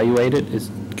we evaluate it is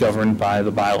governed by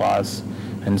the bylaws.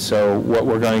 And so what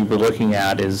we're going to be looking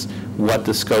at is what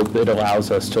the scope it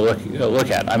allows us to look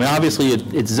at. I mean, obviously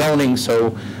it's zoning,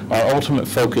 so our ultimate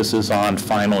focus is on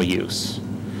final use.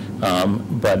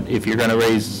 But if you're going to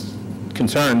raise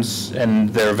concerns and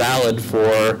they're valid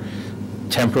for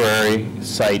temporary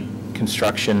site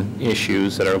construction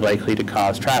issues that are likely to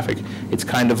cause traffic, it's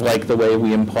kind of like the way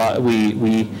we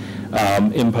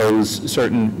impose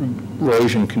certain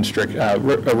erosion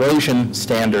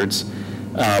standards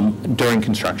during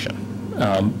construction.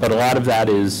 But a lot of that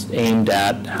is aimed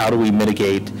at how do we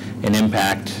mitigate an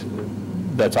impact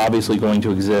that's obviously going to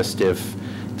exist if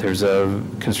there's a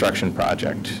construction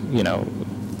project,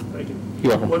 Thank you.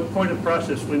 You're welcome. What point of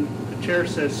process, when the chair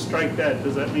says strike that,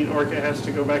 does that mean Orca has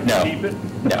to go back to keep it?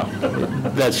 No,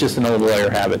 that's just an old lawyer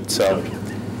habit, so. Okay.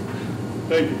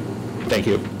 Thank you. Thank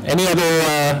you. Any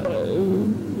other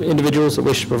individuals that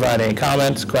wish to provide any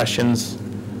comments, questions?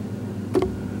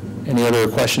 Any other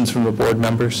questions from the board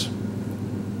members?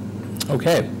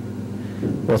 Okay.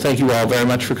 Well, thank you all very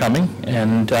much for coming,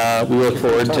 and we look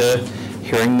forward to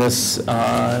hearing this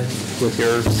with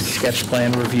your sketch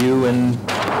plan review in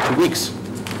 2 weeks.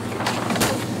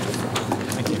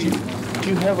 Do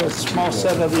you have a small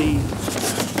set of the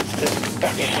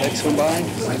X combined?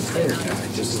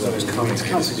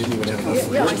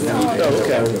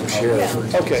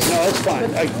 Okay, no, that's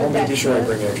fine. I'll make sure I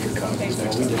bring extra copies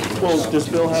next time. Well, does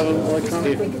Bill have an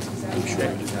electronic?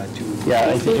 Yeah,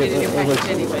 I think Included in your package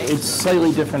anyway. it's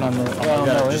slightly different on the, well,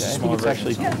 no, I think it's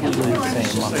actually completely the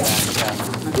same on the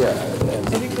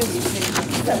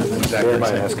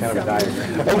back, That's kind of a diagram.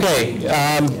 yeah. Okay,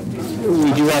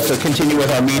 we do have to continue with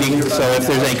our meeting, so if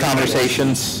there's any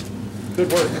conversations.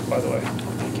 Good work, by the way.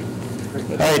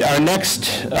 All right, our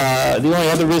next, the only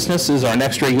other business is our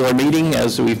next regular meeting,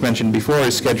 as we've mentioned before,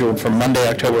 is scheduled for Monday,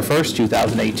 October 1st,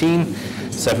 2018,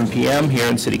 7 p.m. here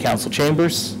in City Council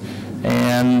Chambers.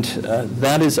 And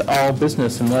that is all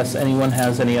business, unless anyone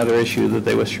has any other issue that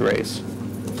they wish to raise.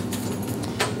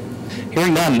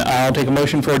 Hearing none, I'll take a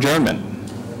motion for adjournment.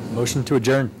 Motion to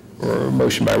adjourn. Or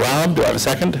motion by Rob, do I have a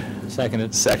second?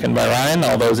 Seconded. Second by Ryan.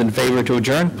 All those in favor to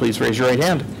adjourn, please raise your right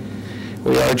hand.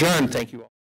 We are adjourned. Thank you all.